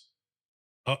relationships,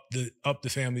 up the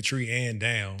family tree and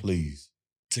down. Please.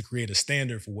 To create a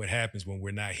standard for what happens when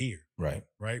we're not here. Right.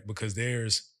 Right? Because when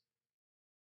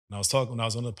I was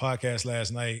on the podcast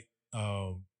last night,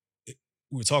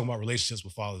 we were talking about relationships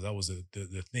with fathers. That was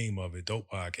the theme of it, dope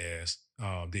podcast,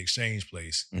 The Exchange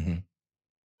Place, mm-hmm.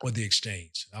 or The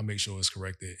Exchange. I'll make sure it's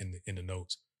corrected in the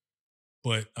notes.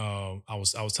 But I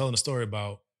was telling a story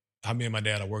about how me and my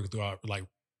dad are working through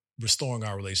restoring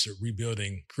our relationship,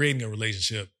 rebuilding, creating a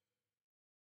relationship.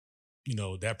 You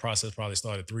know, that process probably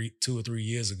started 2 or 3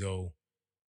 years ago.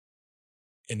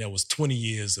 And there was 20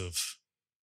 years of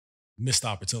missed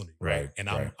opportunity, right? And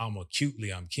right. I'm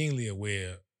keenly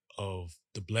aware of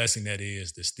the blessing that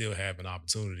is to still have an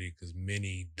opportunity because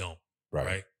many don't,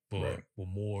 right? For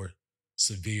more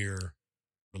severe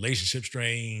relationship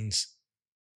strains,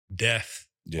 death,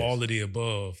 all of the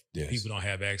above. People don't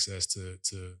have access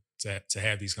to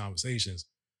have these conversations.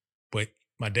 But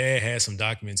my dad had some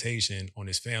documentation on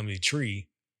his family tree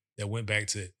that went back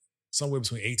to somewhere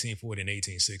between 1840 and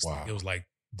 1860. Wow. It was like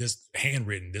this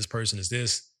handwritten, this person is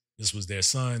this was their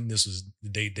son, this was the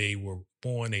date they were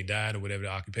born, they died, or whatever the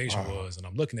occupation was. And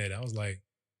I'm looking at it, I was like,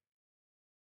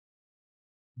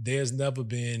 there's never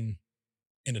been,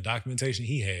 in the documentation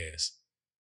he has,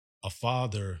 a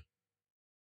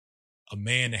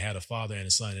man that had a father and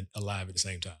a son alive at the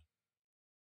same time.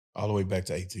 All the way back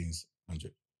to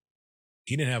 1800.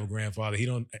 He didn't have a grandfather.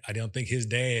 I don't think his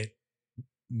dad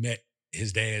met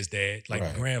his dad's dad,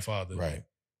 like grandfather,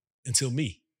 until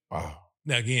me. Wow.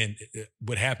 Now, again,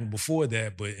 what happened before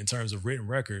that, but in terms of written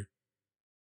record,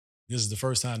 this is the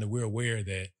first time that we're aware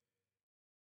that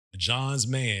John's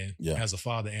man has a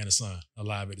father and a son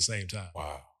alive at the same time.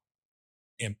 Wow.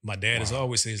 And my dad has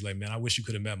always says, like, man, I wish you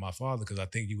could have met my father because I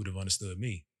think you would have understood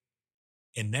me.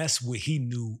 And that's what he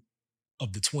knew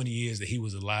of the 20 years that he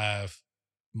was alive,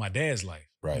 my dad's life.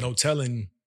 Right. No telling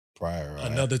prior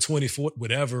another 24,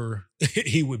 whatever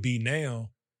he would be now,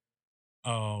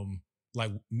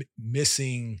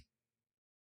 missing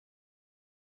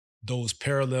those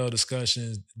parallel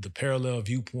discussions, the parallel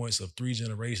viewpoints of 3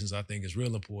 generations, I think is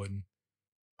real important.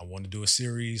 I want to do a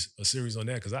series on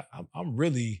that because I'm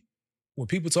really, when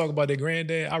people talk about their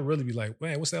granddad, I really be like,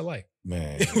 man, what's that like?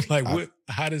 Man, like,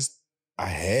 how does... I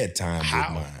had time with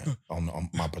mine on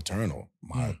my paternal,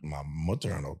 my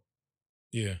maternal.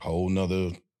 Yeah.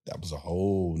 That was a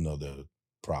whole nother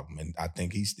problem. And I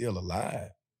think he's still alive.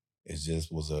 It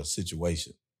just was a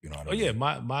situation. You know what I mean? Yeah,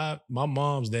 my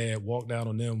mom's dad walked out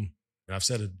on them, and I've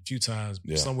said it a few times,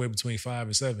 somewhere between 5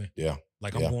 and 7. Yeah.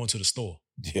 Like I'm going to the store.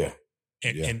 Yeah.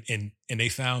 And they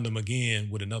found him again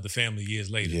with another family years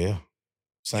later. Yeah.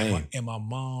 Same. And my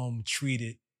mom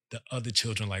treated the other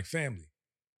children like family.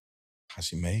 How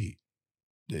she made?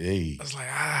 The age. I was like,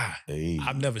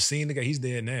 I've never seen the guy. He's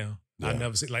dead now. Yeah. I've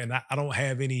never seen, like, and I don't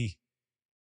have any,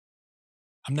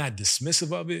 I'm not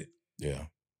dismissive of it. Yeah.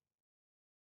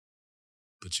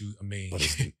 But I mean. But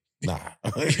it's, nah.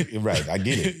 Right. I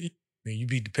get it. I mean, you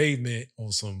beat the pavement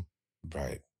on some.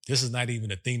 Right. This is not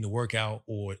even a thing to work out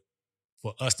or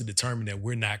for us to determine that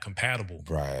we're not compatible.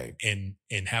 Right. And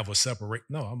have a separate.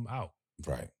 No, I'm out.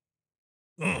 Right.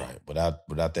 Right. Without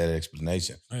that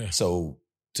explanation. Yeah. So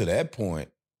to that point,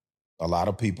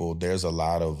 there's a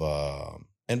lot of,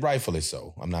 and rightfully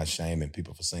so, I'm not shaming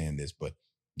people for saying this, but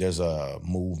there's a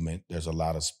movement, there's a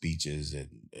lot of speeches and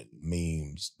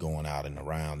memes going out and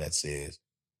around that says,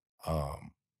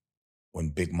 when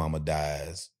Big Mama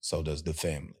dies, so does the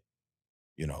family.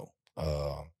 You know,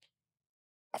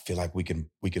 I feel like we could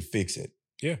fix it.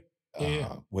 Yeah.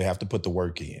 We have to put the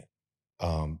work in.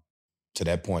 To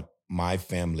that point, my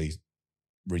family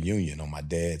reunion on my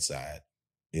dad's side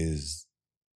is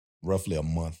roughly a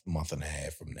month and a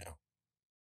half from now.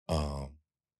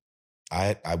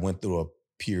 I went through a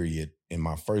period in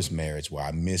my first marriage where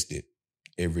I missed it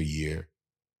every year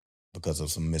because of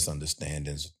some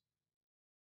misunderstandings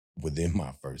within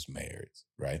my first marriage,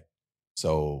 right?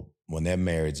 So when that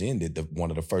marriage ended, one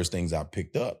of the first things I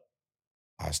picked up,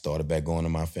 I started back going to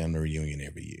my family reunion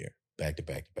every year, back to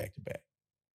back to back to back.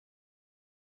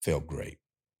 Felt great.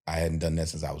 I hadn't done that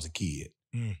since I was a kid.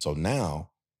 So now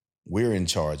we're in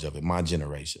charge of it, my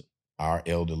generation, our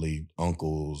elderly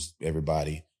uncles,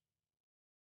 everybody.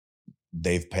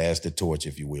 They've passed the torch,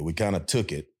 if you will. We kind of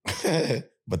took it,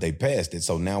 but they passed it.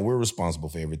 So now we're responsible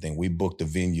for everything. We book the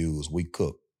venues, we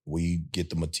cook, we get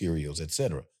the materials,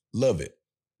 etc. Love it.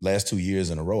 Last 2 years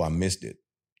in a row, I missed it.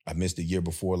 I missed the year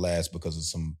before last because of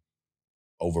some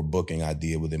overbooking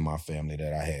idea within my family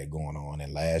that I had going on.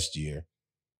 And last year,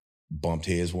 bumped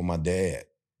heads with my dad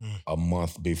a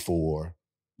month before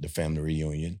the family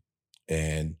reunion.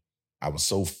 And I was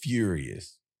so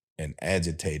furious and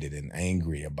agitated and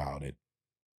angry about it.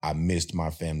 I missed my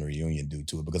family reunion due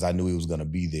to it because I knew he was going to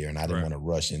be there and I didn't want to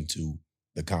rush into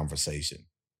the conversation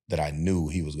that I knew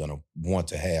he was going to want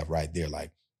to have right there.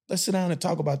 Like, let's sit down and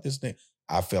talk about this thing.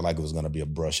 I felt like it was going to be a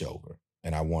brush over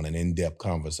and I want an in-depth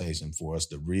conversation for us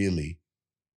to really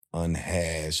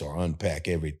unhash or unpack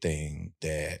everything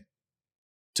that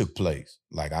took place.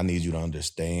 Like, I need you to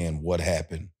understand what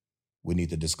happened. We need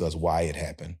to discuss why it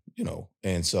happened, you know.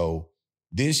 And so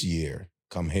this year,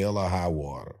 come hell or high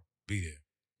water, be there.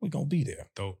 We're going to be there.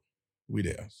 Dope. We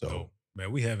there. So, Dope.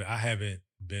 Man, I haven't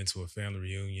been to a family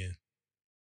reunion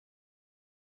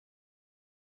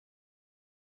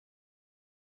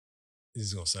this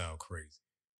is gonna sound crazy.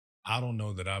 I don't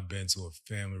know that I've been to a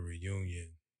family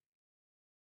reunion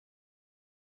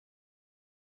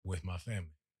with my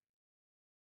family.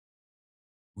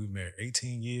 We've married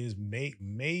 18 years,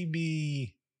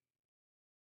 maybe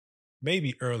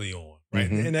early on, right?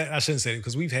 Mhm. And I shouldn't say it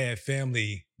because we've had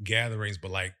family gatherings,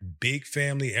 but like big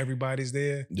family, everybody's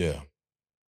there. Yeah.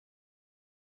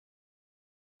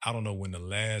 I don't know when the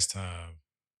last time,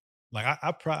 like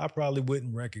I probably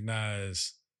wouldn't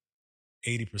recognize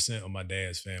 80% of my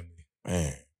dad's family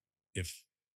Man. if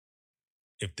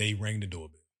they rang the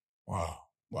doorbell.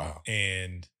 Wow.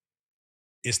 And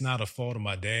it's not a fault of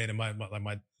my dad. And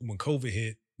when COVID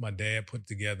hit, my dad put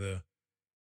together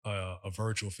a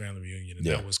virtual family reunion, and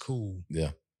that was cool.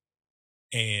 Yeah.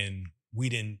 And we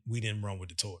didn't run with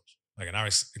the torch. Like, and I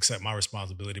accept my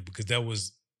responsibility because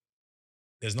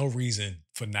there's no reason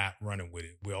for not running with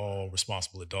it. We're all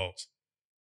responsible adults.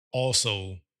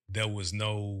 Also, there was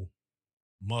no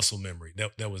muscle memory.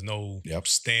 There was no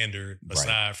standard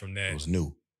aside from that. It was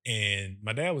new. And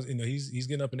my dad was, he's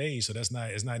getting up in age, so it's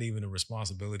not even a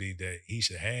responsibility that he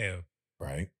should have.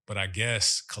 Right. But I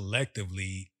guess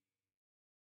collectively,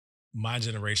 my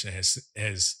generation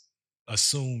has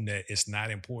assumed that it's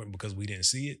not important because we didn't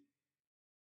see it.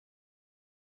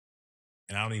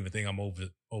 And I don't even think I'm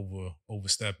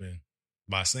overstepping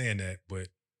by saying that, but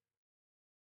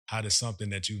how does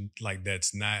something that you like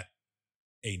that's not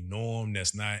a norm,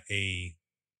 that's not a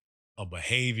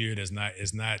behavior, it's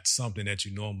not something that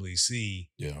you normally see.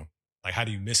 Yeah. Like, how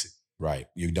do you miss it? Right.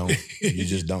 You don't. You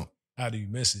just don't. How do you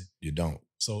miss it? You don't.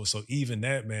 So even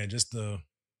that, man, just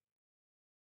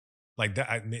like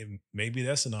that, maybe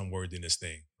that's an unworthiness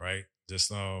thing, right? Just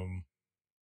the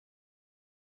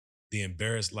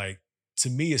embarrassed, like, to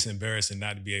me, it's embarrassing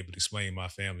not to be able to explain my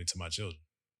family to my children.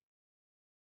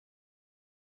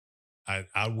 I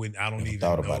don't even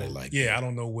thought know. about it like that. Yeah, I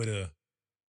don't know where to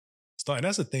start. And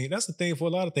that's the thing. That's the thing for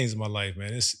a lot of things in my life,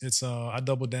 man. It's I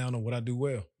double down on what I do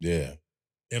well. Yeah.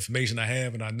 Information I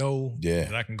have and I know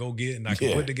that I can go get and I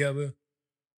can put together.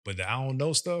 But the I don't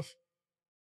know stuff.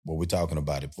 What we talking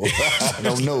about it for? I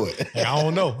don't know it. Like, I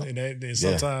don't know. And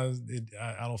sometimes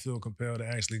I don't feel compelled to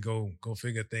actually go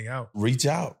figure a thing out. Reach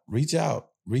out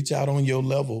on your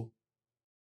level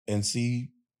and see.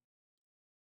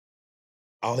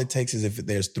 All it takes is if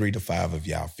there's 3 to 5 of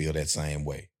y'all feel that same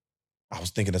way. I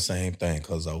was thinking the same thing,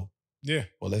 cuzzo. Yeah.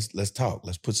 Well, let's talk.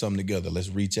 Let's put something together. Let's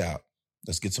reach out.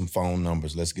 Let's get some phone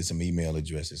numbers. Let's get some email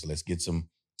addresses. Let's get some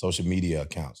social media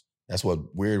accounts. That's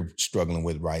what we're struggling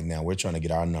with right now. We're trying to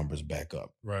get our numbers back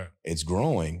up. Right. It's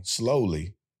growing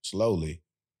slowly.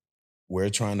 We're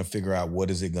trying to figure out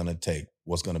what is it going to take?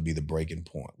 What's going to be the breaking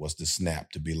point? What's the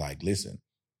snap to be like, listen,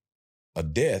 a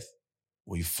death,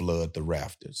 we flood the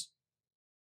rafters.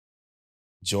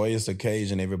 Joyous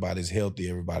occasion, everybody's healthy,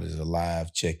 everybody's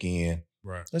alive, check in.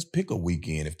 Right. Let's pick a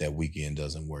weekend if that weekend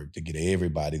doesn't work to get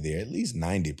everybody there, at least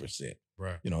 90%.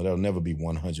 Right. There'll never be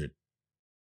 100.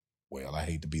 Well, I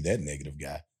hate to be that negative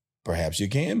guy. Perhaps you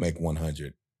can make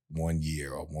 100 1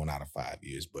 year or 1 out of 5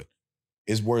 years, but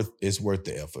it's worth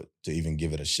the effort to even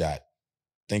give it a shot.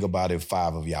 Think about if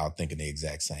 5 of y'all thinking the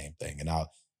exact same thing. And I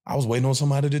was waiting on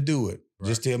somebody to do it. Right.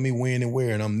 Just tell me when and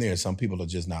where, and I'm there. Some people are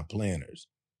just not planners.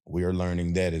 We are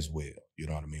learning that as well. You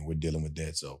know what I mean? We're dealing with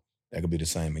that. So that could be the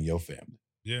same in your family.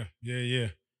 Yeah.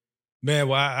 Man,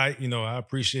 well, I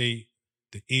appreciate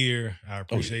the ear. I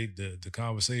appreciate the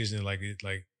conversation. Like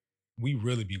we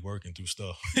really be working through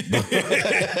stuff.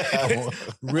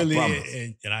 Really.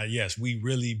 And we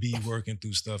really be working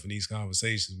through stuff in these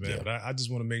conversations, man. Yeah. But I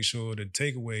just want to make sure the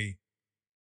takeaway,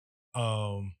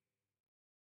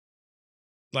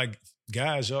 like,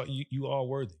 guys, y'all, you are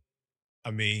worthy.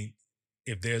 I mean,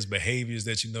 if there's behaviors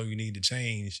that you know you need to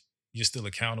change, you're still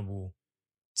accountable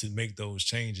to make those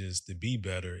changes to be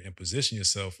better and position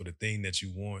yourself for the thing that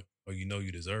you want or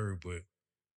you deserve. But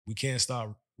we can't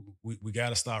stop. We got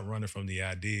to stop running from the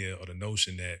idea or the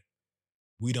notion that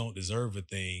we don't deserve a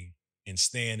thing and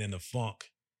staying in the funk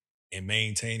and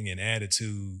maintaining an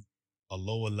attitude, a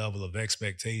lower level of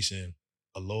expectation,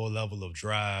 a lower level of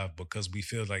drive because we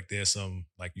feel like there's some,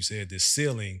 like you said, this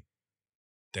ceiling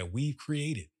that we've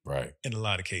created. Right. In a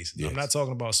lot of cases. Yes. I'm not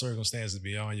talking about circumstances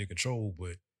beyond your control,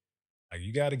 but like,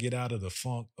 you got to get out of the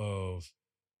funk of,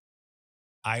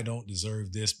 I don't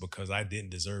deserve this because I didn't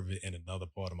deserve it in another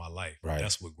part of my life. Right.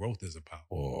 That's what growth is about.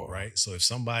 Oh. Right. So if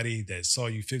somebody that saw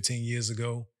you 15 years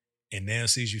ago and now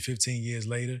sees you 15 years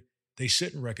later, they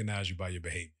shouldn't recognize you by your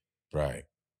behavior. Right.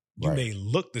 You may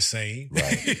look the same.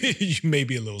 Right. You may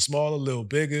be a little smaller, a little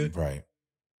bigger. Right.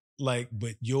 Like,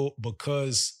 but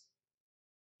because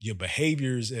your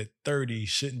behaviors at 30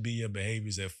 shouldn't be your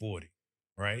behaviors at 40.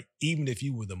 right? Even if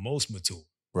you were the most mature,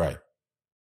 Right.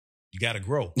 you got to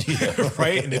grow, Yeah.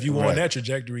 right? And if you Right. on that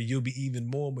trajectory, you'll be even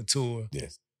more mature.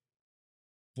 Yes.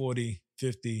 40,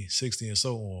 50, 60, and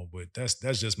so on. But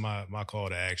that's just my call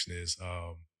to action is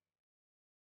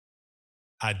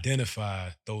identify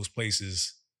those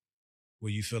places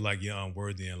where you feel like you're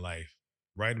unworthy in life.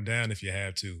 Write them down if you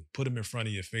have to. Put them in front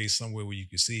of your face somewhere where you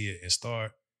can see it and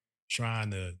start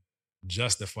trying to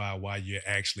justify why you're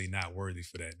actually not worthy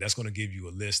for that. That's going to give you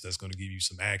a list. That's going to give you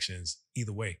some actions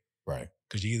either way. Right.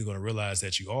 Because you're either going to realize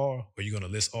that you are, or you're going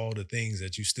to list all the things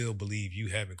that you still believe you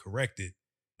haven't corrected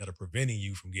that are preventing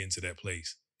you from getting to that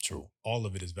place. True. All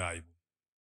of it is valuable.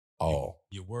 All.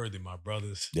 You're worthy, my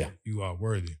brothers. Yeah. You are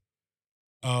worthy.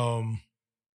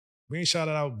 We ain't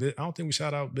shouted out. I don't think we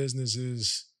shout out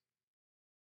businesses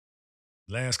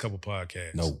last couple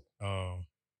podcasts. No.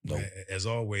 No. As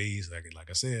always, like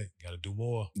I said, got to do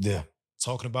more. Yeah.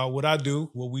 Talking about what I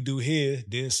do, what we do here.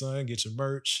 Dear Son, get your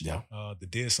merch. Yeah. The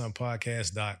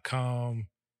DearSonPodcast.com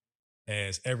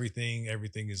has everything.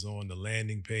 Everything is on the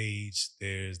landing page.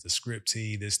 There's the script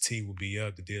tee. This tee will be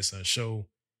up. The Dear Son Show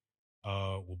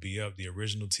will be up. The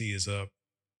original tee is up.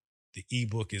 The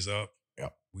ebook is up.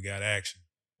 Yep. We got action.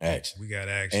 Action. We got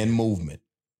action. And movement.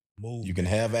 Movement. You can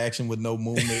have action with no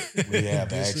movement. We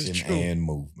have action and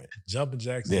movement. Jumping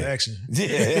jacks is action.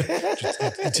 Yeah.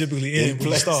 You typically end when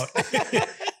you start.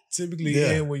 Typically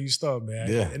end when you start, man.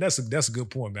 Yeah. And that's a good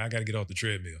point, man. I got to get off the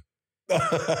treadmill.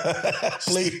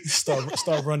 Please.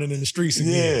 Start running in the streets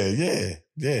again.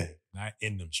 Yeah. Not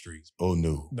in them streets. Oh,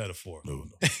 no. Metaphor. No.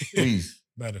 Please.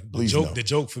 The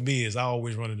joke for me is I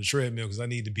always run in the treadmill because I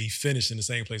need to be finished in the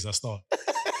same place I start.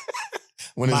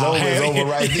 When it's over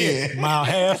right there. Mile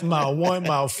half, mile 1,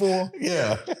 mile 4.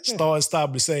 Yeah. Start and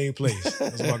stop the same place.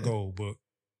 That's my goal. But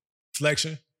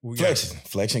flexion.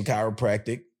 Flexion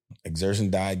chiropractic,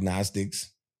 exertion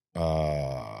diagnostics,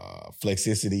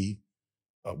 flexicity.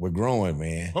 We're growing,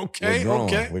 man. Okay.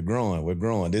 We're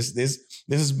growing. This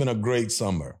has been a great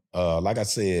summer. Like I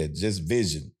said, just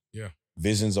vision. Yeah.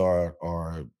 Visions are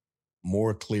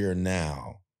more clear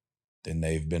now than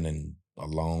they've been in a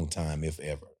long time, if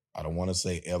ever. I don't want to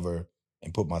say ever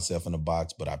and put myself in a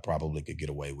box, but I probably could get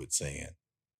away with saying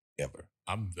ever.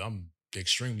 I'm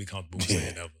extremely comfortable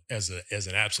saying ever as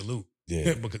an absolute.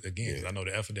 Yeah. Because again, I know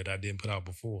the effort that I didn't put out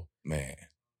before. Man.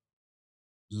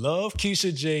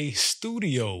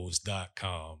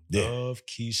 LoveKeishaJStudios.com. Yeah.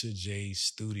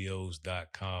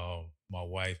 LoveKeishaJStudios.com. My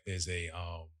wife is a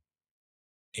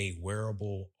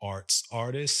wearable arts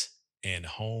artist and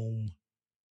home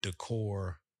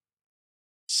decor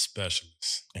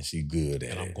specialist. And she good at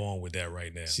it. And I'm going with that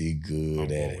right now. She good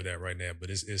at it. I'm going with that right now. But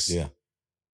it's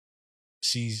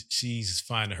she's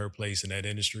finding her place in that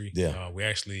industry. Yeah.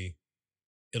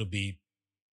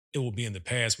 It will be in the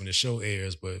past when the show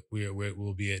airs, but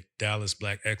we'll be at Dallas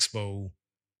Black Expo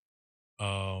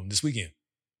this weekend.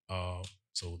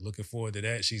 So looking forward to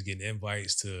that. She's getting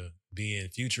invites to be in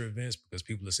future events because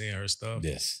people are seeing her stuff.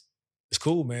 Yes. It's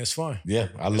cool, man. It's fun. Yeah,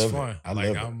 I love it. I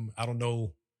don't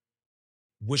know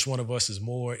which one of us is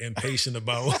more impatient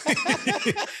about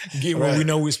getting where we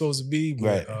know we're supposed to be,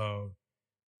 but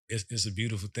it's a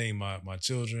beautiful thing. My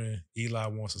children, Eli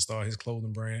wants to start his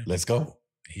clothing brand. Let's go.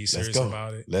 He's serious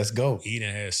about it. Let's go.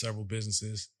 Eden has several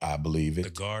businesses. I believe it. The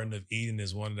Garden of Eden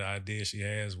is one of the ideas she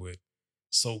has with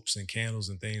soaps and candles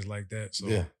and things like that.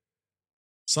 So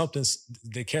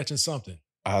they're catching something.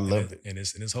 I love it. And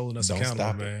it's holding us Don't accountable,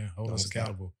 stop man. it. Holding Don't us stop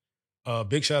accountable.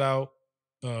 Big shout out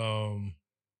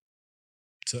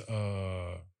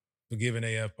to Forgiving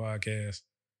AF Podcast.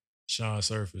 Sean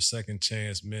Surfer, Second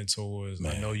Chance Mentors.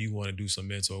 Man. I know you want to do some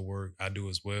mentor work. I do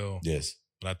as well. Yes.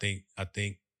 But I think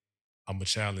I'm gonna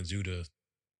challenge you to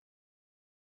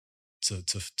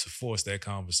force that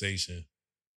conversation.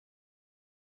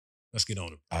 Let's get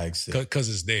on it. I accept. Because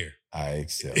it's there. I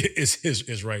accept.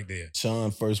 It's right there.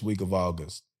 Sean, first week of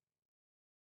August.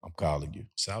 I'm calling you.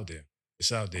 It's out there.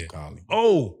 It's out there. I'm calling you.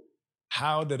 Oh,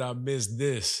 how did I miss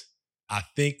this? I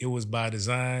think it was by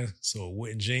design, so it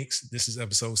wouldn't jinx. This is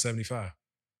episode 75.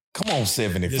 Come on,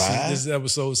 75. This is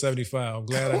episode 75. I'm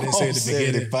glad I didn't say it at the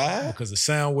beginning 75? because the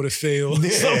sound would have failed.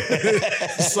 Yeah.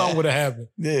 Something would have happened.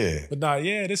 Yeah. But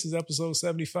this is episode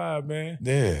 75, man.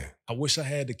 Yeah. I wish I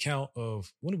had the count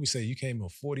of, what did we say? You came on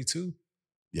 42?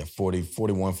 Yeah,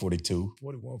 41, 42.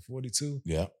 41, 42.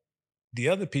 Yeah. The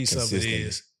other piece of it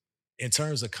is, in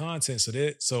terms of content,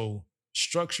 so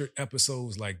structured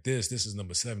episodes like this is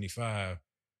number 75,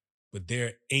 but there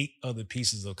are 8 other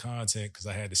pieces of content because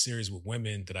I had the series with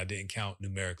women that I didn't count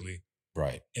numerically.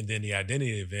 Right. And then the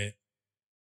identity event,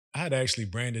 I had actually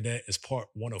branded that as part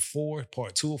 1 of 4,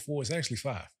 part 2 of 4. It's actually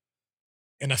 5.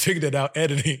 And I figured it out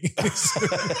editing. So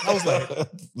I was like,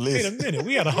 wait a minute,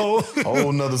 we got a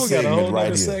whole nother segment right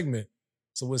here. Segment.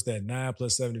 So what's that? 9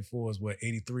 plus 74 is what,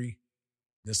 83?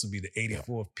 This will be the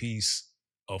 84th piece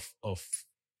of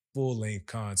full length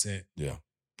content. Yeah.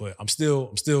 But I'm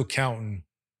still counting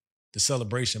the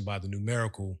celebration by the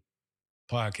numerical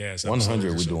podcast.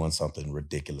 100, we're doing something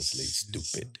ridiculously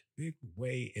stupid. Big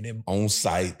way. And then on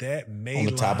site, that may on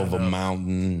the top of a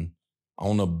mountain,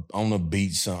 on a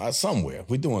beach somewhere.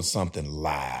 We're doing something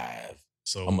live.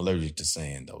 So I'm allergic to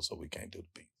sand though, so we can't do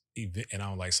the beach. And I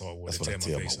don't like salt water. That's what I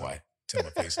tell my wife. Tell my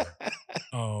face off.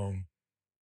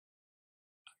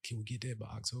 Can we get there by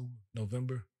October,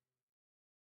 November?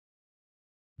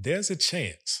 There's a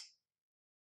chance.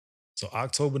 So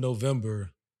October,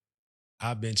 November,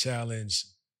 I've been challenged.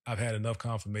 I've had enough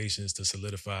confirmations to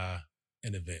solidify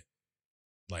an event,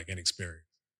 like an experience.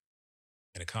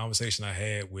 And a conversation I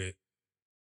had with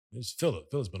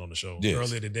Philip. Philip's been on the show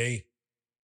earlier today.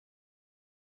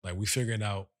 Like, we figuring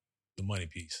out the money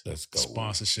piece. Let's go.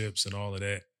 Sponsorships and all of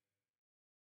that.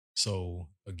 So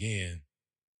again,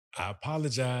 I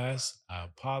apologize. I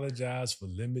apologize for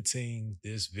limiting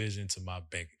this vision to my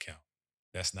bank account.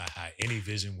 That's not how any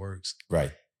vision works.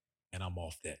 Right. And I'm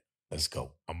off that. Let's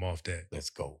go. I'm off that. Let's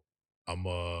go. I'm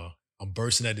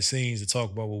bursting at the seams to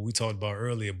talk about what we talked about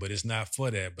earlier, but it's not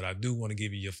for that. But I do want to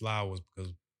give you your flowers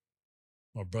because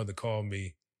my brother called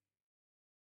me,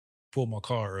 pulled my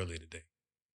car earlier today.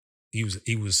 He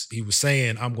was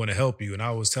saying, I'm going to help you. And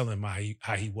I was telling him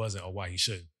how he wasn't or why he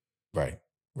shouldn't. Right.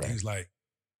 He was like,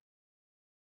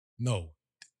 no,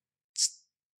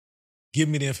 give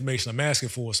me the information I'm asking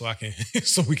for so I can,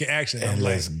 so we can action it. And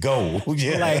let's go.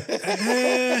 Yeah. Like,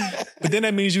 but then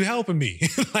that means you helping me.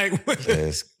 Like,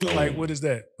 let's go. Like, what is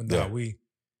that? But no,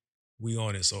 we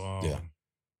on it. So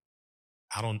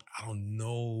I don't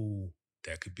know.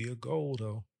 That could be a goal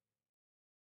though.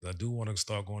 I do want to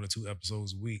start going to 2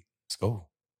 episodes a week.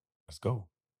 Let's go.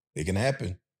 It can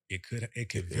happen. It could.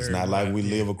 It's not like we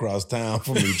live across town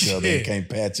from each other and can't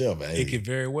patch up. Hey, it could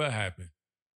very well happen.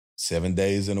 7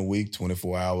 days in a week,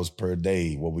 24 hours per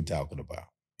day. What we talking about?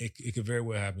 It could very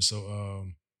well happen. So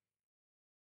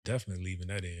definitely leaving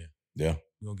that in. Yeah.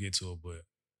 We're going to get to it. But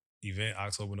event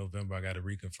October, November, I got to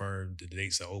reconfirm the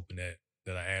dates are open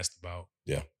that I asked about.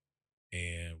 Yeah.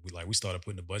 And we started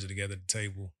putting the budget together at the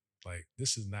table. Like,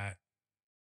 it's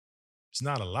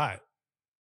not a lot.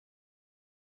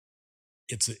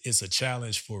 It's a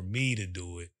challenge for me to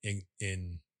do it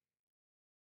in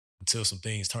until some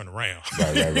things turn around.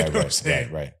 Right.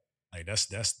 Like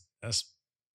that's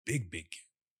big.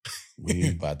 We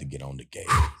about to get on the game.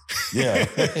 Yeah.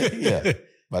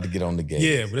 About to get on the game.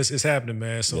 Yeah, but it's happening,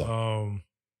 man. So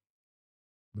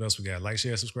what else we got? Like,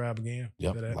 share, subscribe again.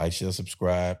 Yep. Like, share,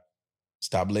 subscribe.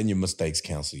 Stop letting your mistakes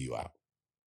cancel you out.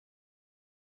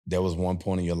 There was one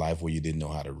point in your life where you didn't know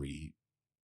how to read.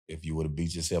 If you would have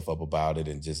beat yourself up about it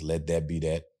and just let that be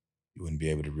that, you wouldn't be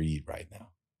able to read right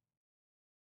now.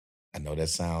 I know that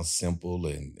sounds simple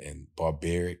and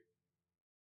barbaric.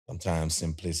 Sometimes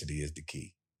simplicity is the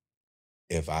key.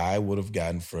 If I would have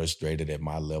gotten frustrated at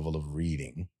my level of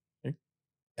reading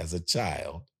as a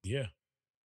child,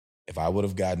 if I would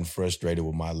have gotten frustrated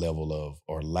with my level of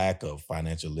or lack of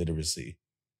financial literacy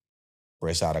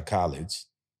fresh out of college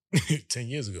 10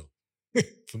 years ago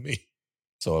for me.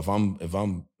 So if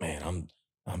I'm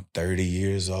 30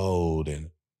 years old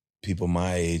and people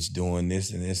my age doing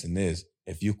this and this and this,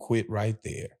 if you quit right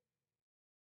there,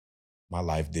 my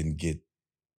life didn't get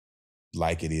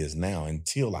like it is now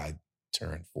until I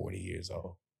turned 40 years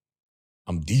old.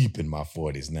 I'm deep in my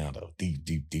 40s now though. Deep.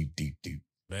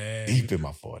 Man, deep in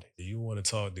my 40s. You want to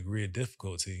talk degree of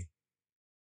difficulty?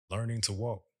 Learning to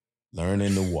walk. I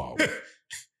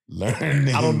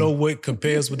don't know what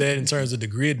compares with that in terms of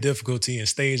degree of difficulty and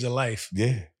stage of life.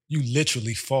 Yeah. You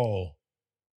literally fall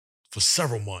for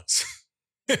several months.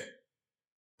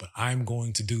 But I'm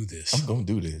going to do this. I'm going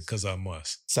to do this. Because I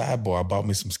must. Sidebar, I bought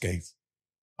me some skates.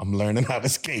 I'm learning how to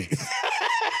skate.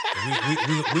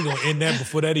 We're going to end that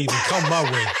before that even come my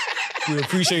way. We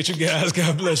appreciate you guys.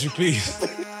 God bless you. Peace.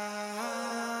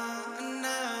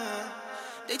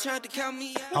 They tried to count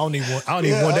me out. I don't even want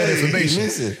that information.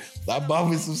 Listen, I bought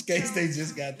me some skates. They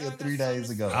just got there 3 days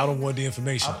ago. I don't want the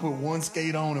information. I put one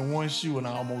skate on and one shoe and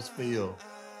I almost fell.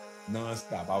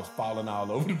 Non-stop. I was falling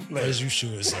all over the place. As you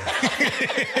should, sir.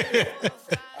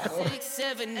 6,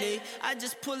 7, 8. I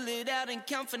just pull it out and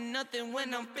count for nothing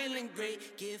when I'm feeling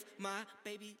great. Give my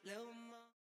baby little more.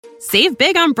 Save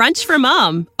big on brunch for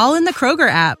mom, all in the Kroger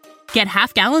app. Get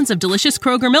half gallons of delicious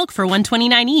Kroger milk for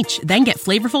 $1.29 each. Then get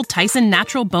flavorful Tyson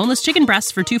natural boneless chicken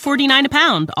breasts for $2.49 a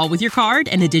pound, all with your card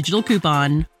and a digital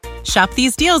coupon. Shop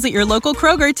these deals at your local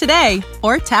Kroger today,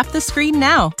 or tap the screen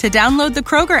now to download the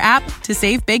Kroger app to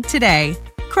save big today.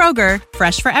 Kroger,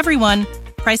 fresh for everyone.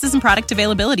 Prices and product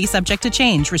availability subject to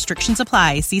change. Restrictions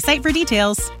apply. See site for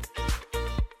details.